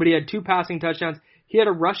 but he had 2 passing touchdowns. He had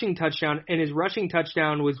a rushing touchdown, and his rushing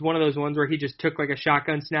touchdown was one of those ones where he just took a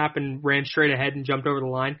shotgun snap and ran straight ahead and jumped over the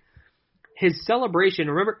line. His celebration,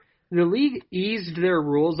 remember, the league eased their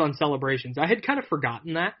rules on celebrations. I had kind of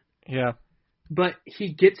forgotten that. Yeah. But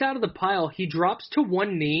he gets out of the pile, he drops to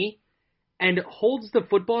one knee, and holds the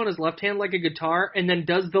football in his left hand like a guitar, and then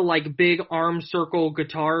does the big arm circle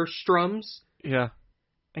guitar strums. Yeah.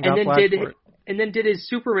 And then did his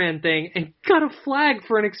Superman thing and got a flag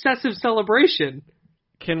for an excessive celebration.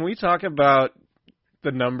 Can we talk about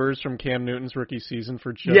the numbers from Cam Newton's rookie season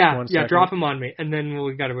for just 1 second? Yeah, drop them on me, and then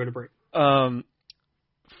we got to go to break.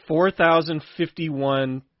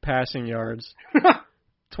 4,051 passing yards,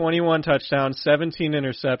 21 touchdowns, 17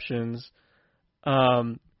 interceptions.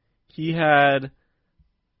 He had,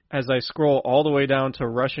 as I scroll all the way down to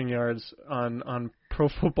rushing yards on Pro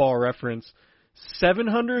Football Reference,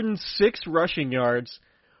 706 rushing yards,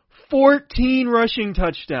 14 rushing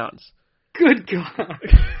touchdowns. Good God.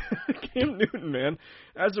 Cam Newton, man.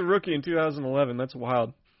 As a rookie in 2011, that's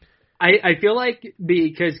wild. I feel like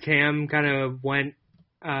because Cam kind of went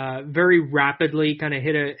very rapidly, kind of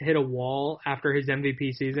hit a wall after his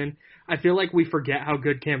MVP season, I feel like we forget how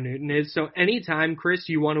good Cam Newton is. So anytime, Chris,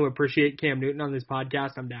 you want to appreciate Cam Newton on this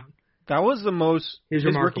podcast, I'm down. That was the most. His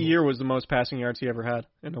remarkable. rookie year was the most passing yards he ever had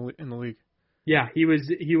in the league. Yeah, he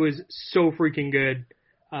was so freaking good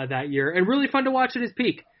that year, and really fun to watch at his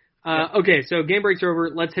peak. Okay, so game breaks are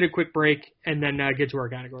over. Let's hit a quick break and then get to our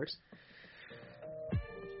categories.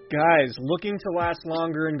 Guys, looking to last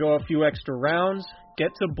longer and go a few extra rounds?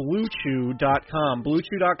 Get to BlueChew.com.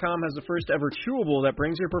 BlueChew.com has the first ever chewable that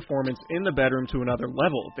brings your performance in the bedroom to another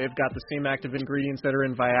level. They've got the same active ingredients that are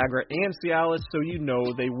in Viagra and Cialis, so you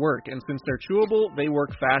know they work. And since they're chewable, they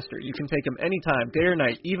work faster. You can take them anytime, day or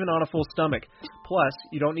night, even on a full stomach. Plus,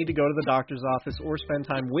 you don't need to go to the doctor's office or spend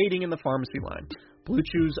time waiting in the pharmacy line. Blue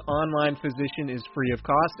Chew's online physician is free of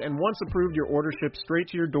cost, and once approved, your order ships straight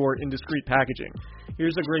to your door in discreet packaging.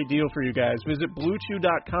 Here's a great deal for you guys. Visit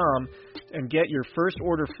BlueChew.com and get your first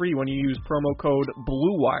order free when you use promo code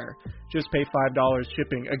BLUEWIRE. Just pay $5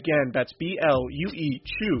 shipping. Again, that's BLUE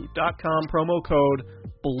Chew.com, promo code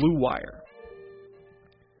BLUEWIRE.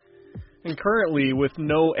 And currently, with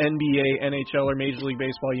no NBA, NHL, or Major League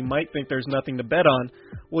Baseball, you might think there's nothing to bet on.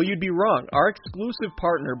 Well, you'd be wrong. Our exclusive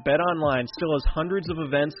partner, BetOnline, still has hundreds of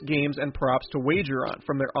events, games, and props to wager on.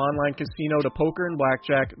 From their online casino to poker and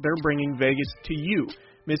blackjack, they're bringing Vegas to you.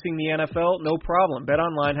 Missing the NFL? No problem.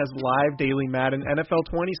 BetOnline has live daily Madden NFL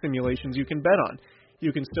 20 simulations you can bet on.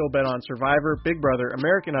 You can still bet on Survivor, Big Brother,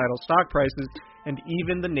 American Idol, stock prices, and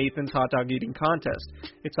even the Nathan's Hot Dog Eating Contest.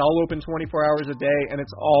 It's all open 24 hours a day, and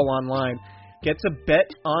it's all online. Get to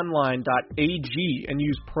betonline.ag and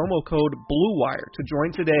use promo code BLUEWIRE to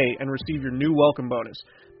join today and receive your new welcome bonus.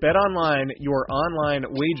 BetOnline, your online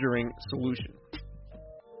wagering solution.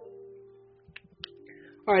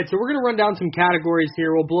 All right, so we're going to run down some categories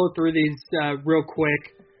here. We'll blow through these real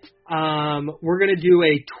quick. We're going to do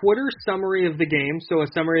a Twitter summary of the game, so a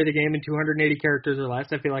summary of the game in 280 characters or less.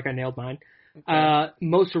 I feel like I nailed mine. Okay.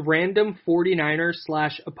 Most random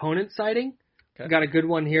 49ers/opponent sighting. Okay. Got a good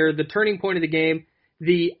one here. The turning point of the game,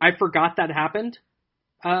 the I forgot that happened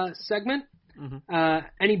segment. Mm-hmm.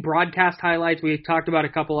 Any broadcast highlights? We talked about a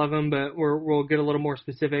couple of them, but we'll get a little more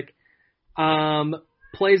specific.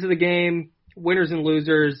 Plays of the game, winners and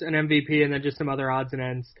losers, an MVP, and then just some other odds and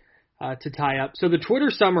ends to tie up. So the Twitter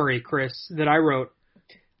summary, Chris, that I wrote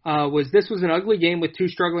this was an ugly game with two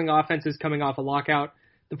struggling offenses coming off a lockout.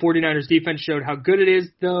 The 49ers defense showed how good it is,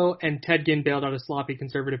 though, and Ted Ginn bailed out a sloppy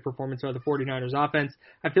conservative performance by the 49ers offense.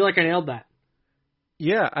 I feel like I nailed that.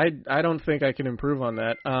 Yeah, I don't think I can improve on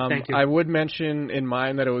that. Thank you. I would mention in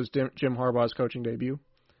mine that it was Jim Harbaugh's coaching debut.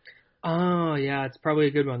 Oh, yeah, it's probably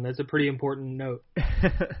a good one. That's a pretty important note.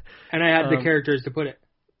 And I had the characters to put it.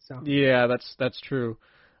 So yeah, that's true.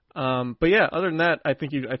 But yeah, other than that, I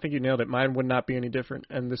think you nailed it. Mine would not be any different,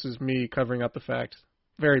 and this is me covering up the fact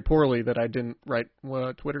very poorly that I didn't write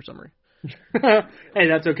a Twitter summary. Hey,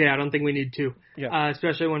 that's okay. I don't think we need to,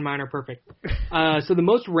 especially when mine are perfect. So the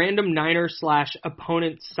most random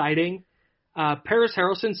Niner/opponent sighting, Paris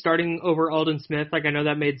Harrelson starting over Aldon Smith. Like, I know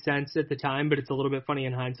that made sense at the time, but it's a little bit funny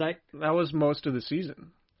in hindsight. That was most of the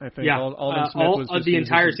season, I think. Yeah, Aldon Smith was the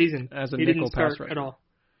entire season as a he nickel didn't start pass rusher at all.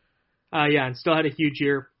 Yeah, and still had a huge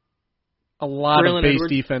year. A lot of base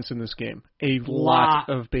defense in this game. A lot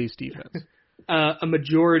of base defense. A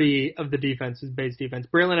majority of the defense is base defense.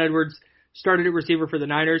 Braylon Edwards started at receiver for the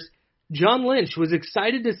Niners. John Lynch was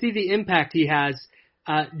excited to see the impact he has.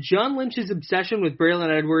 John Lynch's obsession with Braylon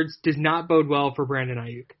Edwards does not bode well for Brandon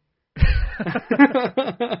Ayuk.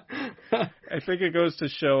 I think it goes to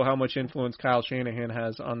show how much influence Kyle Shanahan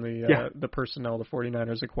has on the personnel the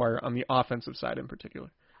 49ers acquire on the offensive side in particular.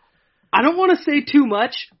 I don't want to say too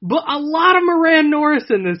much, but a lot of Moran Norris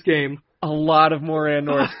in this game. A lot of Moran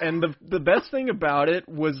Norris. And the best thing about it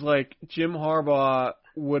was, like, Jim Harbaugh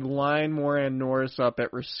would line Moran Norris up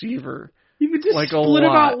at receiver. You would just like split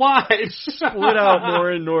him out wide. Split out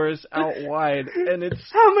Moran Norris out wide. And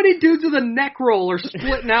it's how many dudes with a neck roll are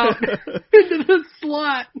splitting out into the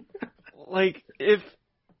slot? Like,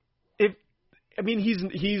 I mean,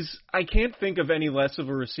 he's I can't think of any less of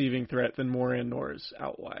a receiving threat than Moran Norris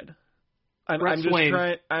out wide. I'm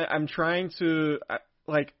trying to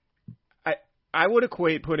I would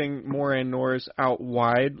equate putting Moran Norris out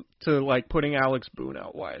wide to, like, putting Alex Boone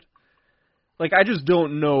out wide. Like, I just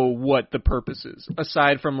don't know what the purpose is,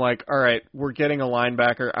 aside from, like, all right, we're getting a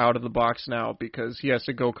linebacker out of the box now because he has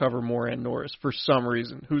to go cover Moran Norris for some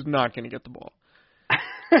reason, who's not going to get the ball.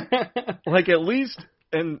 Like, at least,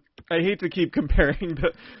 and I hate to keep comparing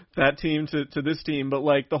that team to this team, but,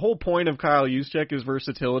 like, the whole point of Kyle Juszczyk is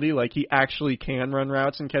versatility. Like, he actually can run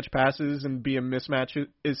routes and catch passes and be a mismatch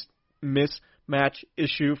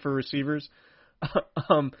issue for receivers.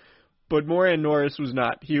 But Moran Norris was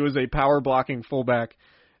not. He was a power blocking fullback.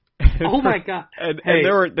 Oh my God! And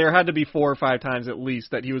there had to be 4 or 5 times at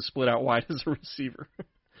least that he was split out wide as a receiver.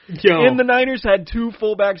 Yo. And the Niners had 2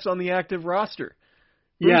 fullbacks on the active roster.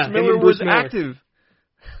 Bruce Miller was active.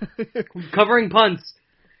 Covering punts.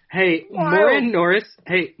 Hey, Moran Norris.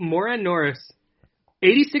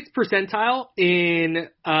 86th percentile in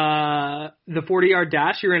the 40-yard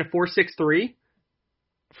dash. You're in a 4.63.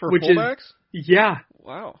 For fullbacks? Yeah.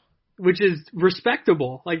 Wow. Which is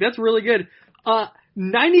respectable. Like, that's really good.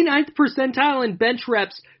 99th percentile in bench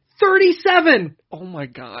reps. 37. Oh my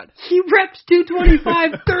God. He reps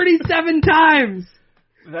 225 37 times.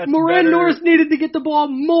 Moran Norris needed to get the ball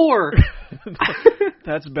more.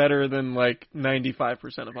 That's better than like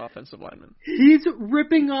 95% of offensive linemen. He's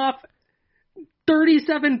ripping off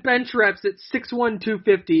 37 bench reps at 6'1",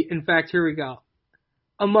 250. In fact, here we go.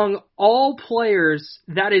 Among all players,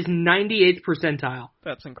 that is 98th percentile.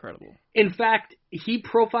 That's incredible. In fact, he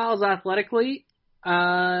profiles athletically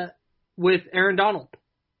with Aaron Donald.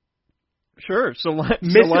 Sure, so line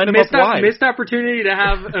him up wide. Missed opportunity to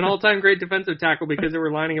have an all-time great defensive tackle because they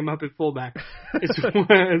were lining him up at fullback. Is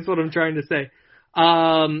what I'm trying to say.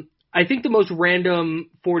 I think the most random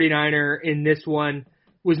 49er in this one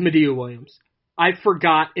was Madieu Williams. I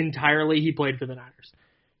forgot entirely he played for the Niners.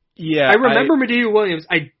 Yeah, I remember Madieu Williams.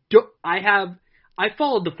 I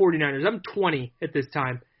followed the 49ers. I'm 20 at this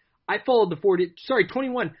time.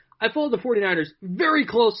 21. I followed the 49ers very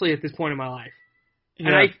closely at this point in my life. Yeah.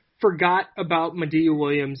 And I forgot about Madieu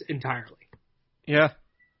Williams entirely. Yeah,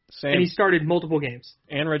 same. And he started multiple games.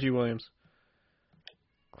 And Reggie Williams.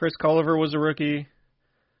 Chris Culliver was a rookie.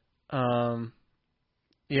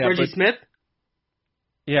 Reggie Smith?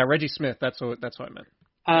 Yeah, Reggie Smith. That's what I meant.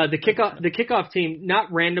 The kickoff team,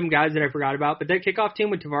 not random guys that I forgot about, but that kickoff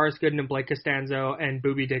team with Tavares Gooden and Blake Costanzo and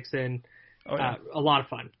Boobie Dixon, a lot of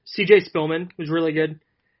fun. C.J. Spillman was really good.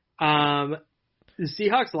 The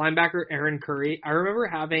Seahawks linebacker Aaron Curry, I remember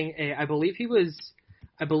having I believe he was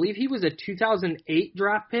a 2008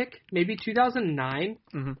 draft pick, maybe 2009.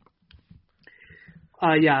 Mm-hmm.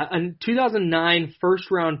 A 2009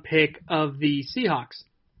 first round pick of the Seahawks.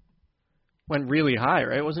 Went really high,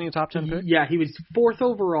 right? Wasn't he a top 10 pick? Yeah, he was 4th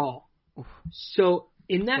overall. Oof. So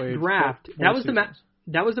in that draft, that was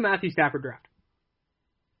the Matthew Stafford draft.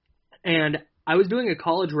 And I was doing a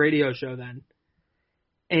college radio show then.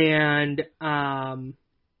 And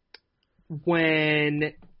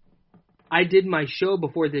when I did my show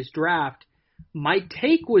before this draft, my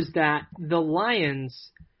take was that the Lions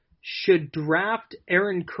should draft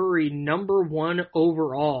Aaron Curry number 1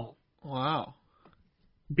 overall. Wow.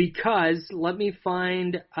 Because let me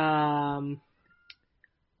find their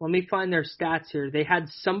stats here. They had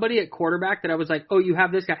somebody at quarterback that I was like, oh, you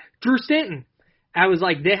have this guy, Drew Stanton. I was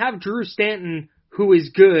like, they have Drew Stanton who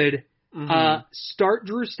is good. Mm-hmm. Start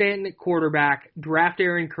Drew Stanton at quarterback, draft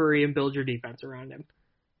Aaron Curry, and build your defense around him.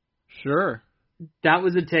 Sure. That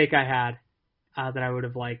was a take I had that I would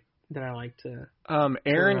have liked. That I like to.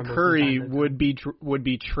 Aaron Curry would be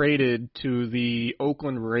traded to the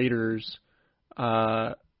Oakland Raiders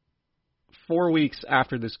 4 weeks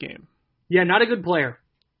after this game. Yeah, not a good player,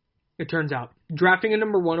 it turns out. Drafting a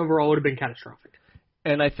number 1 overall would have been catastrophic.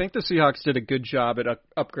 And I think the Seahawks did a good job at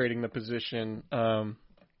upgrading the position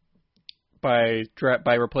by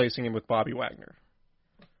replacing him with Bobby Wagner.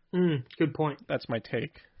 Good point. That's my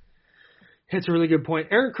take. That's a really good point.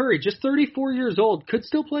 Aaron Curry, just 34 years old, could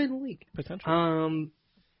still play in the league. Potentially.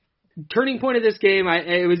 Turning point of this game,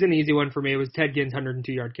 it was an easy one for me. It was Ted Ginn's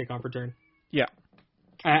 102-yard kickoff return. Yeah.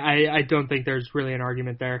 I don't think there's really an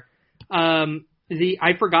argument there. I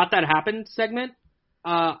forgot that happened segment.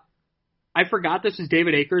 I forgot this was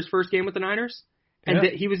David Akers' first game with the Niners, and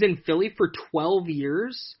that he was in Philly for 12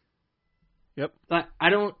 years. Yep. But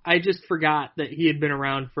I just forgot that he had been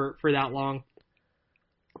around for that long.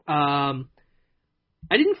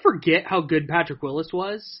 I didn't forget how good Patrick Willis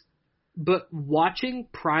was, but watching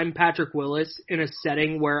prime Patrick Willis in a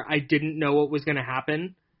setting where I didn't know what was going to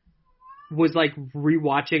happen was like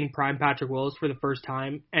rewatching prime Patrick Willis for the first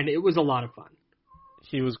time, and it was a lot of fun.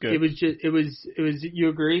 He was good. It was, you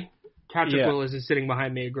agree? Patrick Willis is sitting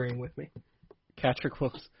behind me agreeing with me. Patrick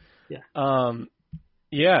Willis. Yeah.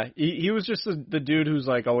 Yeah, he was just the dude who's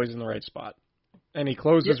like always in the right spot. And he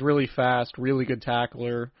closes really fast, really good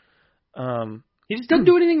tackler. He just doesn't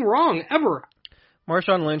do anything wrong, ever.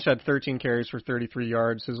 Marshawn Lynch had 13 carries for 33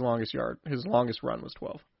 yards. His longest run was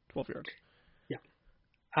 12 yards. Yeah.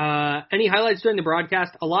 Any highlights during the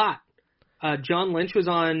broadcast? A lot. John Lynch was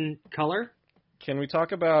on color. Can we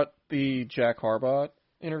talk about the Jack Harbaugh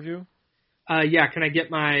interview? Yeah, can I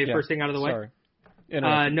get my first thing out of the way? Sorry.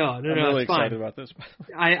 interrupt. No, I'm really excited about this.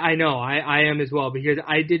 I know, I am as well, because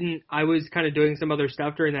I was kind of doing some other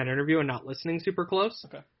stuff during that interview and not listening super close.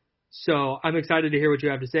 Okay. So I'm excited to hear what you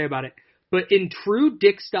have to say about it. But in true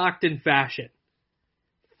Dick Stockton fashion,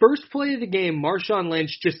 first play of the game, Marshawn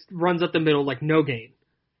Lynch just runs up the middle like no gain.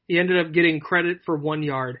 He ended up getting credit for 1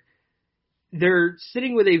 yard. They're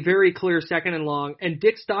sitting with a very clear 2nd and long, and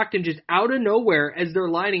Dick Stockton just out of nowhere as they're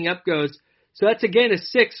lining up goes, so that's a gain of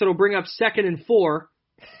 6, so it'll bring up 2nd and 4.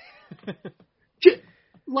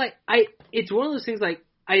 It's one of those things like,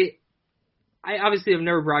 I obviously have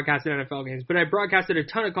never broadcasted NFL games, but I broadcasted a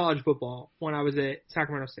ton of college football when I was at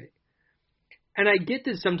Sacramento State. And I get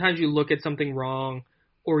that sometimes you look at something wrong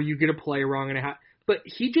or you get a play wrong, but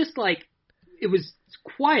he just it was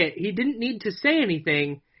quiet. He didn't need to say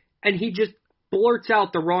anything, and he just blurts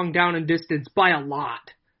out the wrong down and distance by a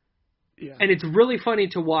lot. Yeah. And it's really funny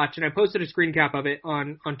to watch, and I posted a screen cap of it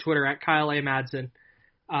on Twitter at Kyle A. Madsen.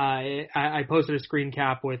 I posted a screen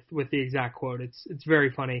cap with the exact quote. It's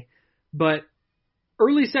very funny. But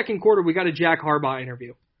early second quarter, we got a Jack Harbaugh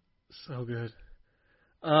interview. So good.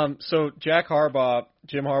 So Jack Harbaugh,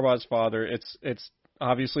 Jim Harbaugh's father, it's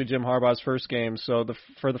obviously Jim Harbaugh's first game. So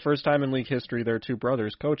for the first time in league history, there are 2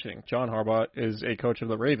 brothers coaching. John Harbaugh is a coach of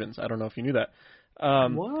the Ravens. I don't know if you knew that.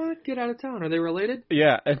 What? Get out of town. Are they related?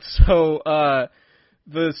 Yeah. And so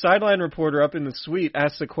the sideline reporter up in the suite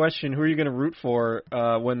asks the question, who are you going to root for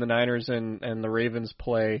when the Niners and the Ravens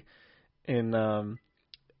play on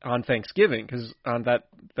Thanksgiving? Because on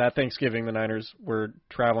that Thanksgiving, the Niners were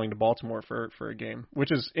traveling to Baltimore for a game,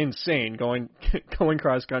 which is insane. Going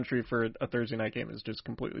cross country for a Thursday night game is just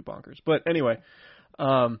completely bonkers. But anyway,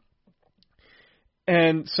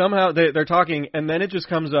 and somehow they're talking, and then it just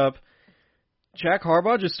comes up. Jack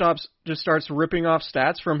Harbaugh just starts ripping off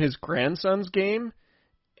stats from his grandson's game,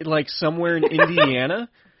 like somewhere in Indiana.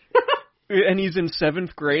 And he's in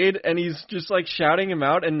 7th grade, and he's just shouting him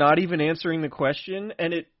out and not even answering the question.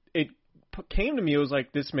 And it came to me, it was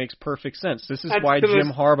like, this makes perfect sense. This is why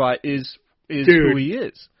Jim Harbaugh is who he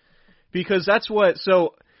is. Because that's what,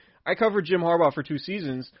 so I covered Jim Harbaugh for 2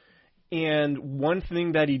 seasons, and one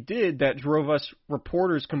thing that he did that drove us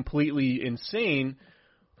reporters completely insane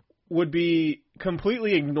would be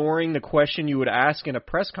completely ignoring the question you would ask in a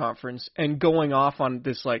press conference and going off on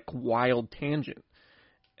this wild tangent.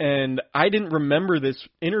 And I didn't remember this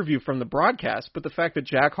interview from the broadcast, but the fact that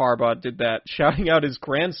Jack Harbaugh did that, shouting out his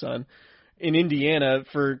grandson in Indiana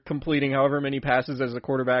for completing however many passes as a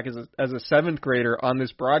quarterback as a 7th grader on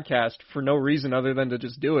this broadcast for no reason other than to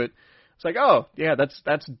just do it. It's like, oh, yeah, that's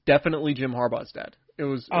definitely Jim Harbaugh's dad. It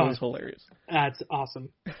was hilarious. That's awesome.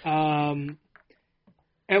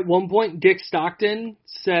 At one point, Dick Stockton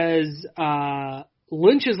says,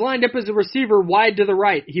 Lynch is lined up as a receiver wide to the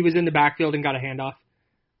right. He was in the backfield and got a handoff.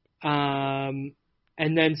 And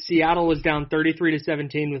then Seattle was down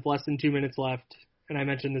 33-17 with less than 2 minutes left. And I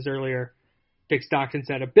mentioned this earlier. Dick Stockton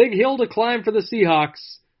said, a big hill to climb for the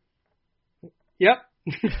Seahawks. Yep.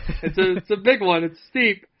 It's a big one. It's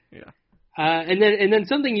steep. Yeah. And then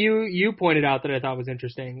something you pointed out that I thought was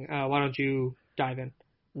interesting. Why don't you dive in?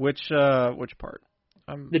 Which part?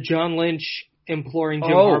 The John Lynch imploring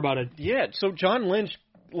Jim Harbaugh to... Yeah, so John Lynch,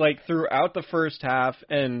 throughout the first half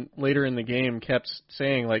and later in the game, kept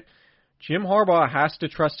saying, Jim Harbaugh has to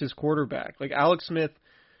trust his quarterback. Alex Smith,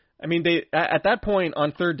 they at that point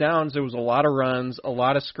on 3rd downs, there was a lot of runs, a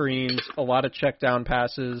lot of screens, a lot of check down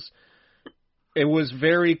passes. It was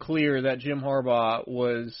very clear that Jim Harbaugh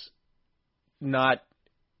was not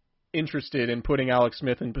interested in putting Alex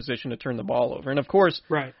Smith in position to turn the ball over. And, of course,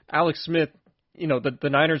 right. Alex Smith, the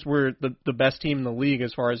Niners were the best team in the league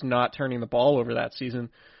as far as not turning the ball over that season.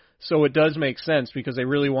 So it does make sense because they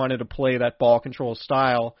really wanted to play that ball control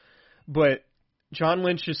style. But John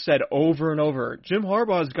Lynch just said over and over, Jim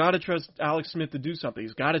Harbaugh's got to trust Alex Smith to do something.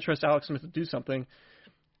 He's got to trust Alex Smith to do something.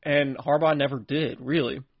 And Harbaugh never did,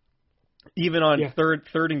 really. Even on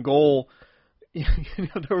third and goal,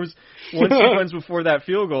 there was one sequence before that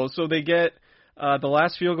field goal. So they get the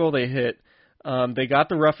last field goal they hit. They got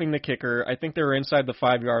the roughing the kicker. I think they were inside the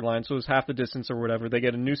 5-yard line, so it was half the distance or whatever. They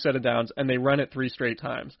get a new set of downs, and they run it 3 straight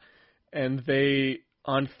times. And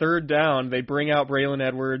on 3rd down, they bring out Braylon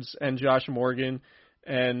Edwards and Josh Morgan,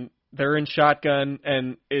 and they're in shotgun,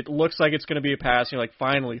 and it looks like it's going to be a pass. You're like,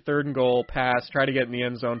 finally, 3rd and goal, pass, try to get in the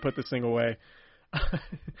end zone, put this thing away.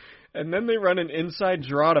 And then they run an inside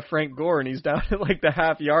draw to Frank Gore, and he's down at the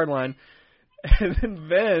half-yard line. And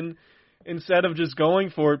then instead of just going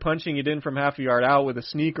for it, punching it in from half a yard out with a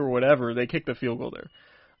sneak or whatever, they kick the field goal there.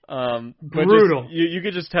 Brutal. You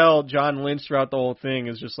could just tell John Lynch throughout the whole thing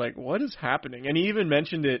is just like, what is happening? And he even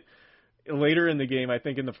mentioned it later in the game, I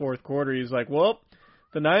think in the 4th quarter. He's like, well,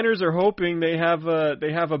 the Niners are hoping they have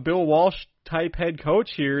a Bill Walsh type head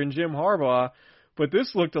coach here in Jim Harbaugh, but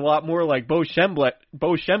this looked a lot more like Bo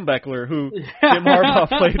Schembechler, who Jim Harbaugh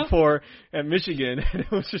played for at Michigan. And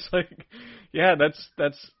it was just like, yeah, that's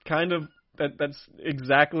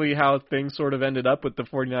exactly how things sort of ended up with the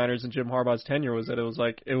 49ers and Jim Harbaugh's tenure. Was that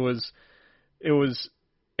it was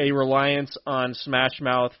a reliance on smash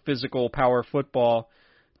mouth physical power football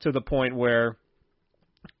to the point where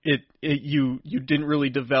you didn't really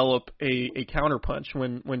develop a counterpunch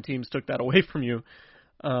when teams took that away from you,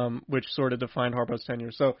 which sort of defined Harbaugh's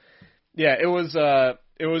tenure. So yeah, it was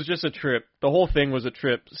just a trip. The whole thing was a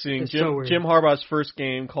trip. Seeing Jim Harbaugh's first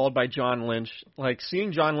game called by John Lynch, like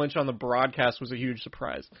seeing John Lynch on the broadcast was a huge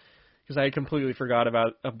surprise because I had completely forgot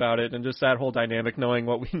about it, and just that whole dynamic, knowing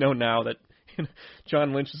what we know now that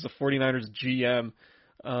John Lynch is the 49ers GM,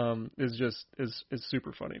 is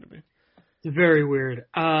super funny to me. It's very weird.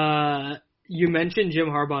 You mentioned Jim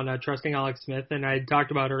Harbaugh not trusting Alex Smith, and I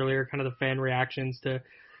talked about earlier kind of the fan reactions to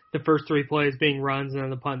the first 3 plays being runs and then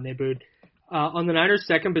the punt and they booed. On the Niners'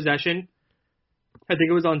 second possession, I think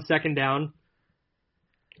it was on second down,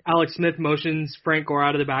 Alex Smith motions Frank Gore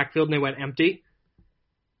out of the backfield and they went empty.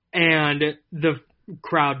 And the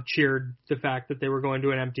crowd cheered the fact that they were going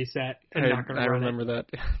to an empty set and not going to run it. I remember that.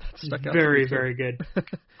 That stuck out very, very good.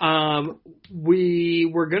 We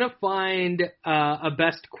were going to find a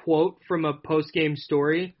best quote from a post-game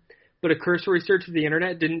story, but a cursory search of the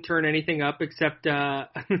internet didn't turn anything up except a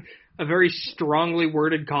very strongly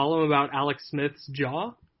worded column about Alex Smith's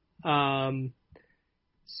jaw.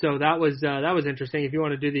 So that was interesting. If you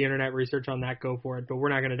want to do the internet research on that, go for it, but we're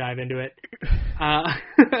not going to dive into it.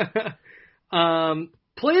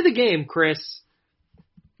 Play of the game, Chris.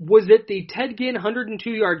 Was it the Ted Ginn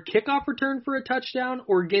 102-yard kickoff return for a touchdown,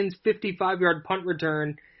 or Ginn's 55-yard punt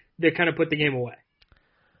return that kind of put the game away?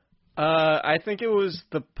 I think it was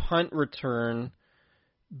the punt return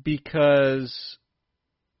because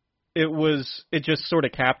it just sort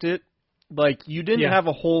of capped it. Like, you didn't have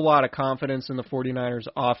a whole lot of confidence in the 49ers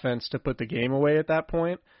offense to put the game away at that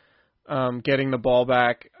point. Getting the ball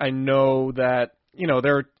back, I know that,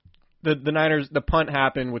 the Niners, the punt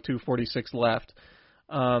happened with 2:46 left.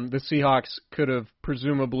 The Seahawks could have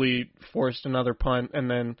presumably forced another punt and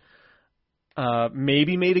then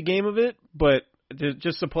maybe made a game of it, but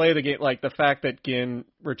just to play the game, like the fact that Ginn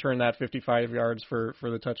returned that 55 yards for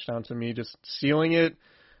the touchdown, to me, just sealing it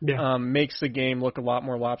makes the game look a lot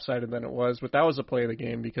more lopsided than it was. But that was a play of the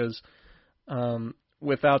game because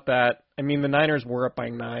without that, I mean, the Niners were up by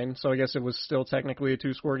 9, so I guess it was still technically a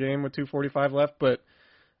 2-score game with 2:45 left, but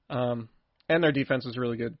and their defense was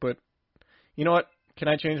really good. But you know what? Can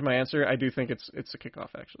I change my answer? I do think it's a kickoff,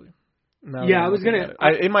 actually. I was going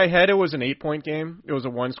to... In my head, it was an 8-point game. It was a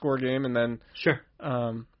 1-score game, and then... Sure.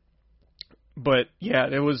 But, yeah,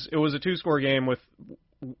 it was a 2-score game with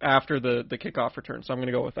after the kickoff return, so I'm going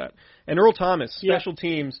to go with that. And Earl Thomas, special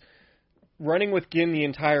teams, running with Ginn the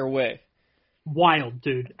entire way. Wild,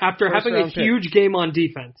 dude. After having a huge game on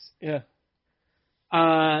defense. Yeah.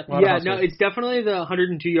 It's definitely the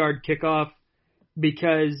 102-yard kickoff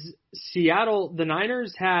because Seattle, the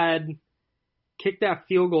Niners had kicked that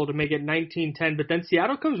field goal to make it 19-10, but then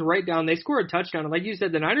Seattle comes right down. They score a touchdown. And like you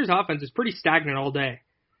said, the Niners offense is pretty stagnant all day.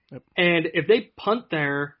 Yep. And if they punt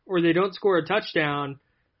there or they don't score a touchdown,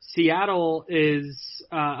 Seattle is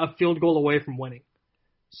a field goal away from winning.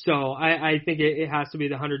 So I think it has to be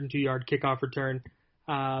the 102-yard kickoff return.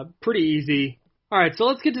 Pretty easy. All right, so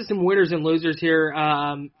let's get to some winners and losers here.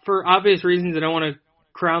 For obvious reasons, I don't want to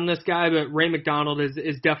crown this guy, but Ray McDonald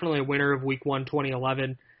is definitely a winner of Week 1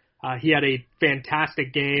 2011. He had a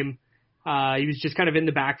fantastic game. He was just kind of in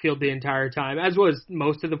the backfield the entire time, as was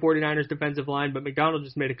most of the 49ers defensive line, but McDonald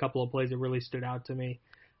just made a couple of plays that really stood out to me.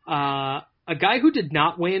 A guy who did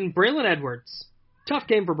not win, Braylon Edwards. Tough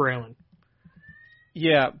game for Braylon.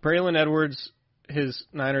 Yeah, Braylon Edwards, his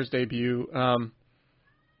Niners debut,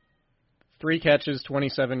 3 catches,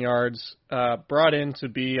 27 yards, brought in to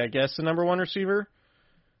be, I guess, the number 1 receiver.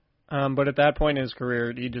 But at that point in his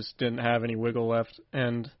career, he just didn't have any wiggle left.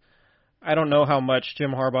 And I don't know how much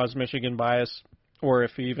Jim Harbaugh's Michigan bias, or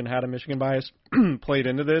if he even had a Michigan bias, played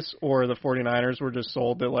into this, or the 49ers were just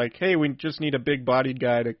sold that, like, hey, we just need a big-bodied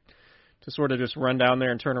guy to sort of just run down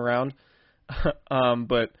there and turn around.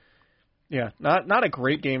 But, yeah, not a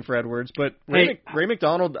great game for Edwards. But Ray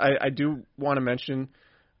McDonald, I do want to mention,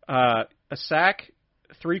 a sack,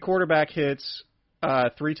 3 quarterback hits,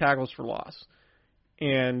 3 tackles for loss.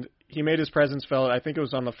 And he made his presence felt. I think it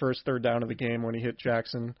was on the first third down of the game when he hit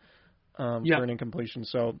Jackson for an incompletion.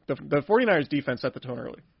 So the 49ers defense set the tone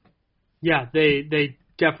early. Yeah, they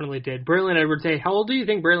definitely did. Braylon Edwards, hey, how old do you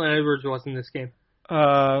think Braylon Edwards was in this game?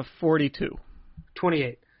 42.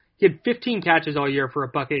 28. He had 15 catches all year for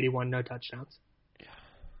 $181, no touchdowns.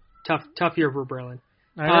 Yeah. Tough year for Berlin.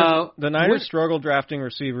 The Niners struggled drafting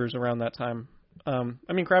receivers around that time.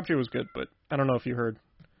 Crabtree was good, but I don't know if you heard.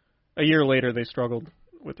 A year later, they struggled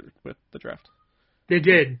with the draft. They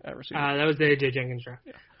did. At receiver. That was the A.J. Jenkins draft.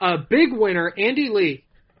 Yeah. Big winner, Andy Lee.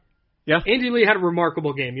 Yeah. Andy Lee had a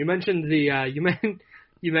remarkable game. You mentioned the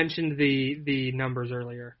numbers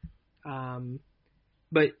earlier.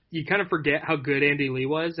 But you kind of forget how good Andy Lee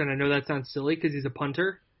was, and I know that sounds silly because he's a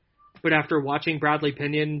punter. But after watching Bradley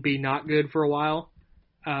Pinion be not good for a while,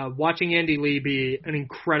 watching Andy Lee be an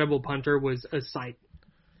incredible punter was a sight.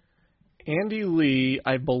 Andy Lee,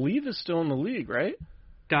 I believe, is still in the league, right?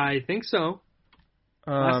 I think so.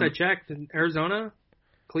 Last I checked, in Arizona,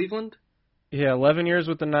 Cleveland. Yeah, 11 years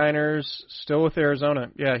with the Niners, still with Arizona.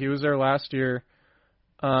 Yeah, he was there last year.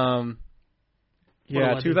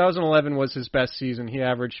 2011 was his best season. He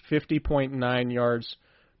averaged 50.9 yards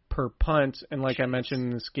per punt, and like I mentioned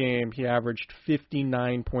in this game, he averaged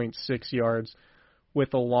 59.6 yards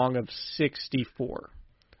with a long of 64.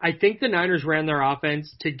 I think the Niners ran their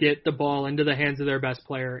offense to get the ball into the hands of their best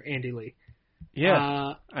player, Andy Lee.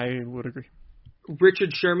 Yeah, I would agree.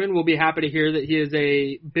 Richard Sherman will be happy to hear that he is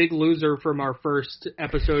a big loser from our first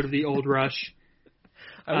episode of the Old Rush.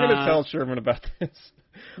 I'm going to tell Sherman about this.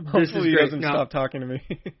 Hopefully he doesn't stop talking to me.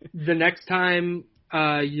 The next time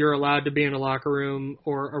you're allowed to be in a locker room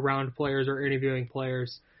or around players or interviewing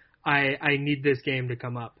players, I need this game to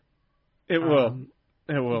come up. It will.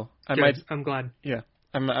 It will. I'm glad. Yeah.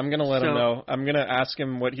 I'm going to let him know. I'm going to ask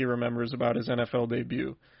him what he remembers about his NFL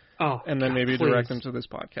debut. And then maybe direct him to this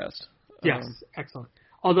podcast. Yes, excellent.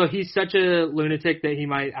 Although he's such a lunatic that he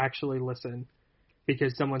might actually listen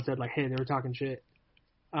because someone said, like, hey, they were talking shit.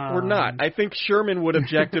 Or not. I think Sherman would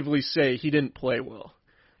objectively say he didn't play well.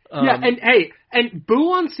 And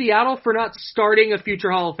boo on Seattle for not starting a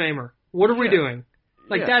future Hall of Famer. What are we doing?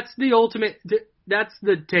 That's the ultimate, that's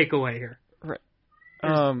the takeaway here. Right.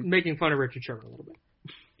 Making fun of Richard Sherman a little bit.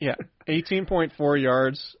 Yeah, 18.4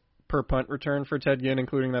 yards per punt return for Ted Ginn,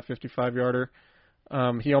 including that 55-yarder.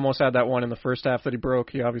 He almost had that one in the first half that he broke.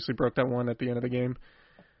 He obviously broke that one at the end of the game.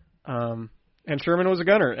 And Sherman was a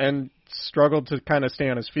gunner and struggled to kind of stay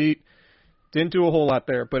on his feet. Didn't do a whole lot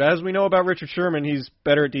there. But as we know about Richard Sherman, he's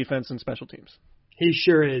better at defense and special teams. He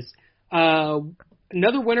sure is.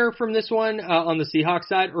 Another winner from this one on the Seahawks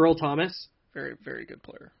side, Earl Thomas. Very, very good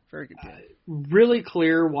player. Very good game. Really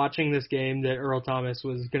clear watching this game that Earl Thomas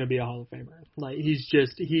was going to be a Hall of Famer. Like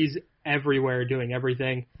he's everywhere doing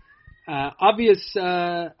everything. Obvious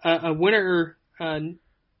a winner. Try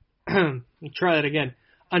that again.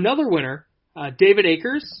 Another winner, David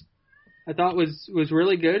Akers. I thought was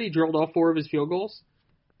really good. He drilled all 4 of his field goals.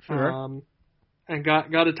 Sure. And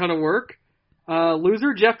got a ton of work.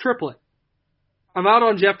 Loser, Jeff Triplett. I'm out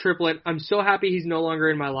on Jeff Triplett. I'm so happy he's no longer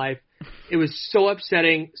in my life. It was so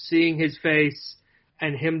upsetting seeing his face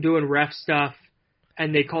and him doing ref stuff.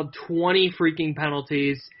 And they called 20 freaking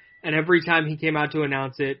penalties. And every time he came out to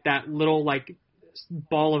announce it, that little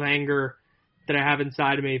ball of anger that I have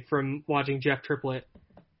inside of me from watching Jeff Triplett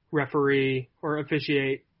referee or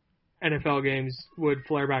officiate NFL games would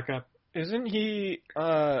flare back up. Isn't he?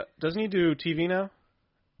 Doesn't he do TV now?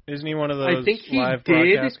 Isn't he one of those live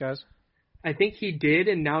broadcast guys? I think he did,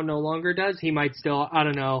 and now no longer does. He might still. I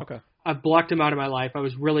don't know. Okay. I've blocked him out of my life. I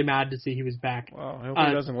was really mad to see he was back. Wow, I hope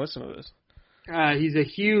he doesn't listen to this. He's a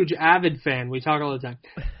huge, avid fan. We talk all the time.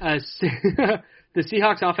 The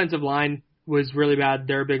Seahawks offensive line was really bad.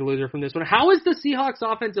 They're a big loser from this one. How is the Seahawks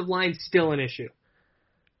offensive line still an issue?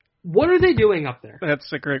 What are they doing up there?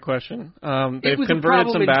 That's a great question. They've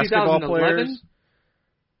converted some basketball players.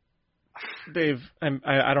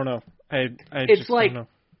 I don't know. I just don't know.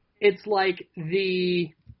 It's like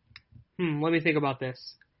the let me think about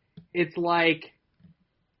this. It's like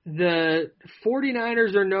the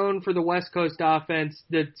 49ers are known for the West Coast offense,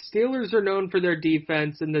 the Steelers are known for their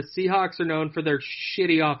defense, and the Seahawks are known for their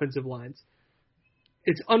shitty offensive lines.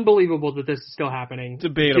 It's unbelievable that this is still happening.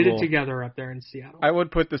 Debatable. Get it together up there in Seattle. I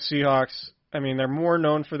would put the Seahawks, they're more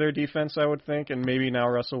known for their defense, I would think, and maybe now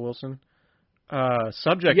Russell Wilson.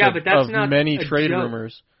 Subject of many trade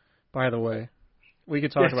rumors, by the way. We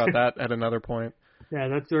could talk about that at another point.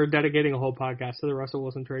 Yeah, we're dedicating a whole podcast to the Russell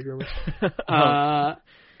Wilson trade rumors.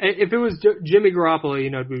 If it was Jimmy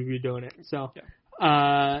Garoppolo, we'd be doing it. So,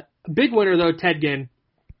 big winner though, Ted Ginn.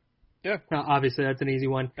 Yeah. Obviously, that's an easy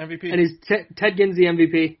one. MVP. And is Ted Ginn's the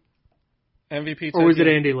MVP? MVP. Or was it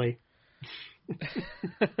Andy Lee?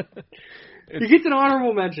 He gets an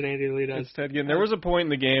honorable mention, Andy Lee does. It's Ted Ginn. There was a point in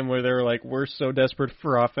the game where they were like, we're so desperate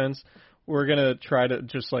for offense. we're going to try to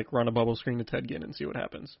just like run a bubble screen to Ted Ginn and see what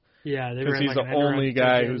happens. Yeah, because he's the only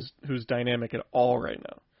guy who's dynamic at all right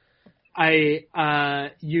now.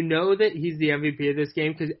 You know that he's the MVP of this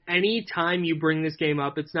game because any time you bring this game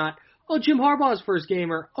up, it's not, oh, Jim Harbaugh's first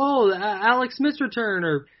game or, oh, Alex Smith's return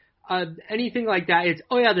or anything like that. It's,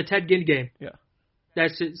 oh, yeah, the Ted Ginn game. Yeah.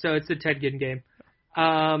 That's it. So it's the Ted Ginn game.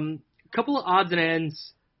 Couple of odds and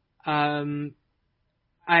ends. I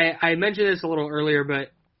mentioned this a little earlier,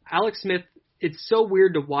 but Alex Smith, it's so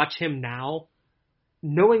weird to watch him now,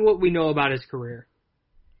 knowing what we know about his career.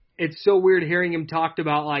 It's so weird hearing him talked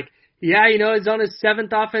about like, yeah, he's on his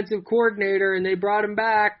 7th offensive coordinator and they brought him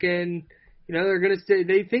back and, they're going to say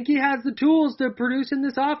they think he has the tools to produce in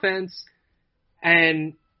this offense.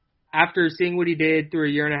 And after seeing what he did through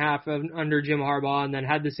a year and a half under Jim Harbaugh and then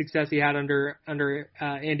had the success he had under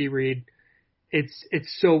Andy Reid, it's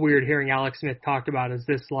so weird hearing Alex Smith talked about as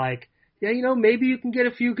this like, yeah, maybe you can get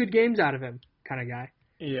a few good games out of him kind of guy.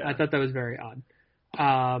 Yeah. I thought that was very odd.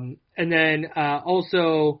 And then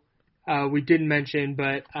also we didn't mention,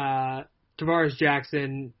 but Tavares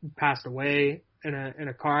Jackson passed away in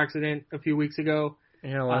a car accident a few weeks ago.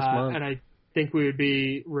 Yeah, last month. And I think we would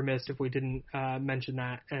be remiss if we didn't mention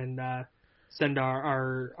that and send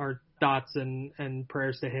our thoughts and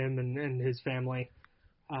prayers to him and his family.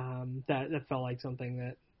 That felt like something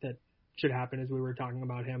that should happen as we were talking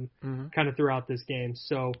about him kind of throughout this game.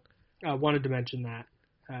 So I wanted to mention that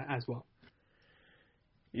as well.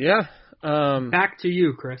 Yeah. Back to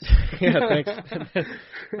you, Chris. Yeah, thanks.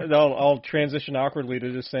 I'll transition awkwardly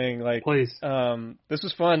to just saying, like, please. This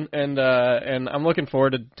is fun, and I'm looking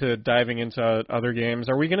forward to diving into other games.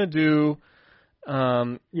 Are we gonna do?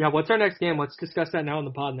 Yeah. What's our next game? Let's discuss that now in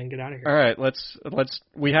the pod and then get out of here. All right. Let's.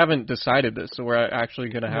 We haven't decided this, so we're actually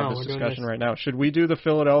gonna have this discussion right now. Should we do the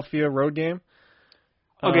Philadelphia road game?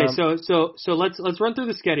 Okay. So let's run through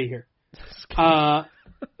the schedule here.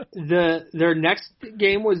 Their next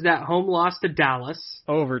game was that home loss to Dallas.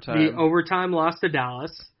 Overtime. The overtime loss to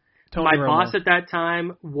Dallas. My boss at that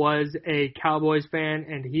time was a Cowboys fan,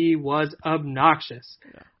 and he was obnoxious.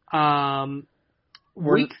 Yeah.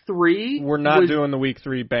 Week 3. We're not doing the Week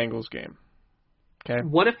 3 Bengals game. Okay.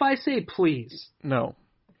 What if I say please? No.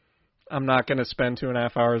 I'm not going to spend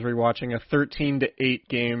 2.5 hours rewatching a 13-8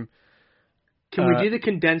 game. Can we do the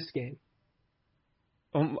condensed game?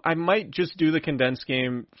 I might just do the condensed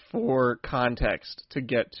game for context to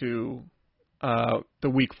get to the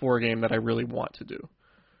Week 4 game that I really want to do.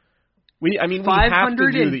 We have to do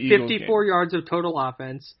the Eagles game. 554 yards of total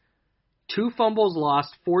offense, 2 fumbles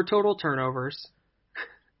lost, 4 total turnovers.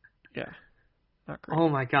 Yeah, not great. Oh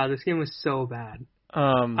my God, this game was so bad.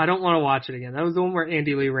 I don't want to watch it again. That was the one where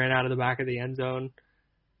Andy Lee ran out of the back of the end zone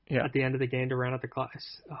at the end of the game to run out the clock.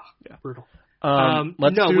 Oh, yeah, brutal.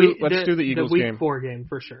 Let's do the Eagles game. The Week 4 game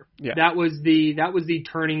for sure. Yeah. That was the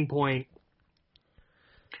turning point.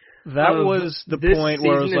 That was the point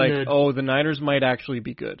where it was like, the Niners might actually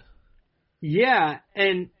be good. Yeah,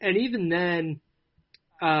 and even then,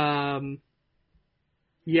 and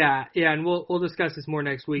we'll discuss this more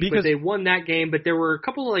next week. But they won that game, but there were a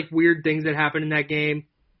couple of like weird things that happened in that game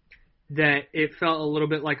that it felt a little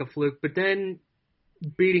bit like a fluke. But then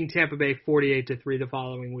beating Tampa Bay 48-3 the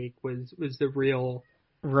following week was the real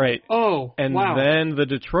right. Oh, and wow. Then the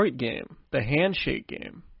Detroit game, the handshake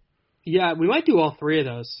game. Yeah, we might do all 3 of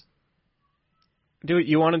those.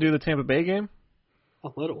 You want to do the Tampa Bay game? A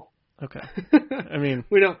little. Okay. I mean,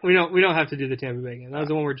 we don't have to do the Tampa Bay game. That was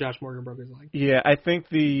the one where Josh Morgan broke his leg. Yeah, I think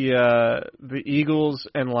the Eagles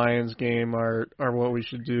and Lions game are what we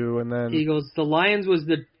should do, and then the Lions was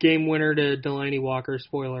the game winner to Delaney Walker.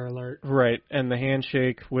 Spoiler alert. Right, and the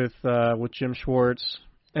handshake with Jim Schwartz,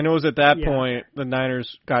 and it was at that point the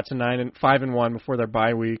Niners got to 5-1 before their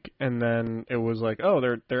bye week, and then it was like, oh,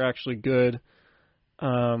 they're actually good.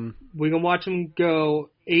 We can watch them go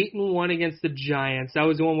 8-1 against the Giants. That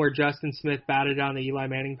was the one where Justin Smith batted down the Eli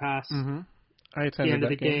Manning pass. Mm-hmm. I attended at the end of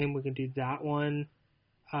the game. We can do that one.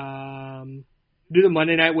 Do the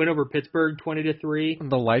Monday night win over Pittsburgh 20-3.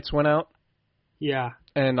 The lights went out. Yeah.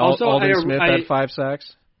 And also, Aldon Smith had 5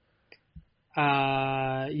 sacks.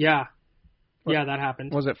 Yeah, that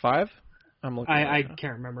happened. Was it 5? I'm looking. I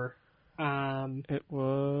can't remember. It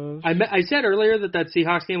was. I said earlier that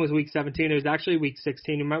Seahawks game was week 17. It was actually week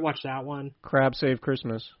 16. You might watch that one. Crab Save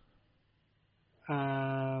Christmas.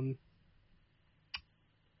 And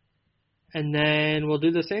then we'll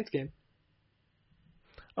do the Saints game.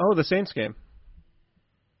 Oh, the Saints game.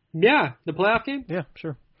 Yeah, the playoff game. Yeah,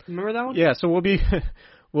 sure. Remember that one? Yeah, so we'll be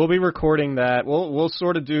recording that. We'll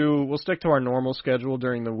stick to our normal schedule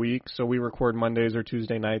during the week. So we record Mondays or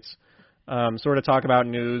Tuesday nights. sort of talk about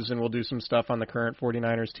news, and we'll do some stuff on the current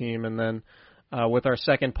 49ers team. And then with our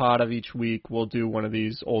second pod of each week, we'll do one of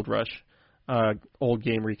these old game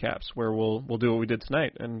recaps where we'll do what we did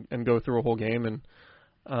tonight and go through a whole game. And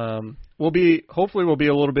hopefully we'll be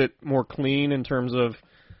a little bit more clean in terms of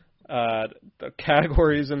the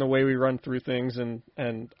categories and the way we run through things, and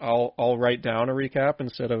I'll write down a recap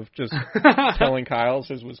instead of just telling Kyle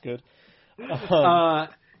his was good.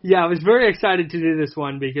 Yeah, I was very excited to do this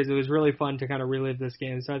one because it was really fun to kind of relive this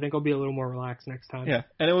game. So I think I'll be a little more relaxed next time. Yeah,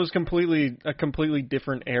 and it was a completely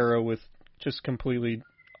different era with just completely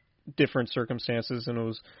different circumstances, and it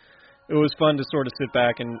was fun to sort of sit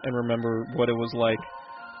back and remember what it was like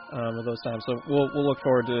at those times. So we'll look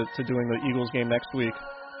forward to doing the Eagles game next week.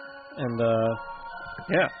 And,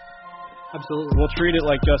 yeah. Absolutely. We'll treat it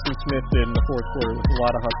like Justin Smith did in the fourth quarter with a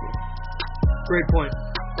lot of hustling. Great point.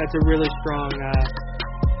 That's a really strong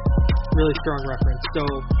reference. So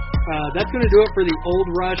that's going to do it for the Old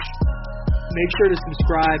Rush. Make sure to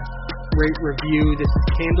subscribe, rate, review. This is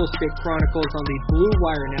Candlestick Chronicles on the Blue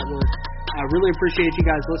Wire Network. I really appreciate you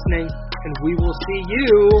guys listening, and we will see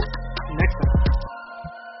you next time.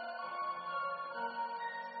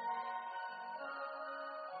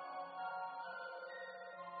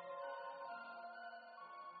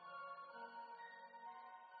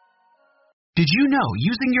 Did you know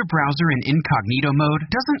using your browser in incognito mode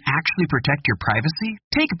doesn't actually protect your privacy?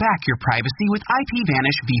 Take back your privacy with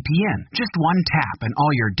IPVanish VPN. Just one tap and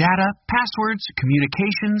all your data, passwords,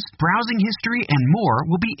 communications, browsing history, and more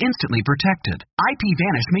will be instantly protected.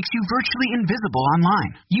 IPVanish makes you virtually invisible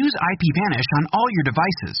online. Use IPVanish on all your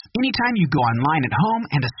devices, anytime you go online at home,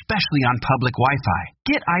 and especially on public Wi-Fi.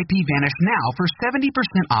 Get IPVanish now for 70%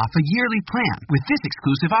 off a yearly plan with this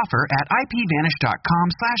exclusive offer at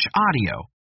ipvanish.com/audio.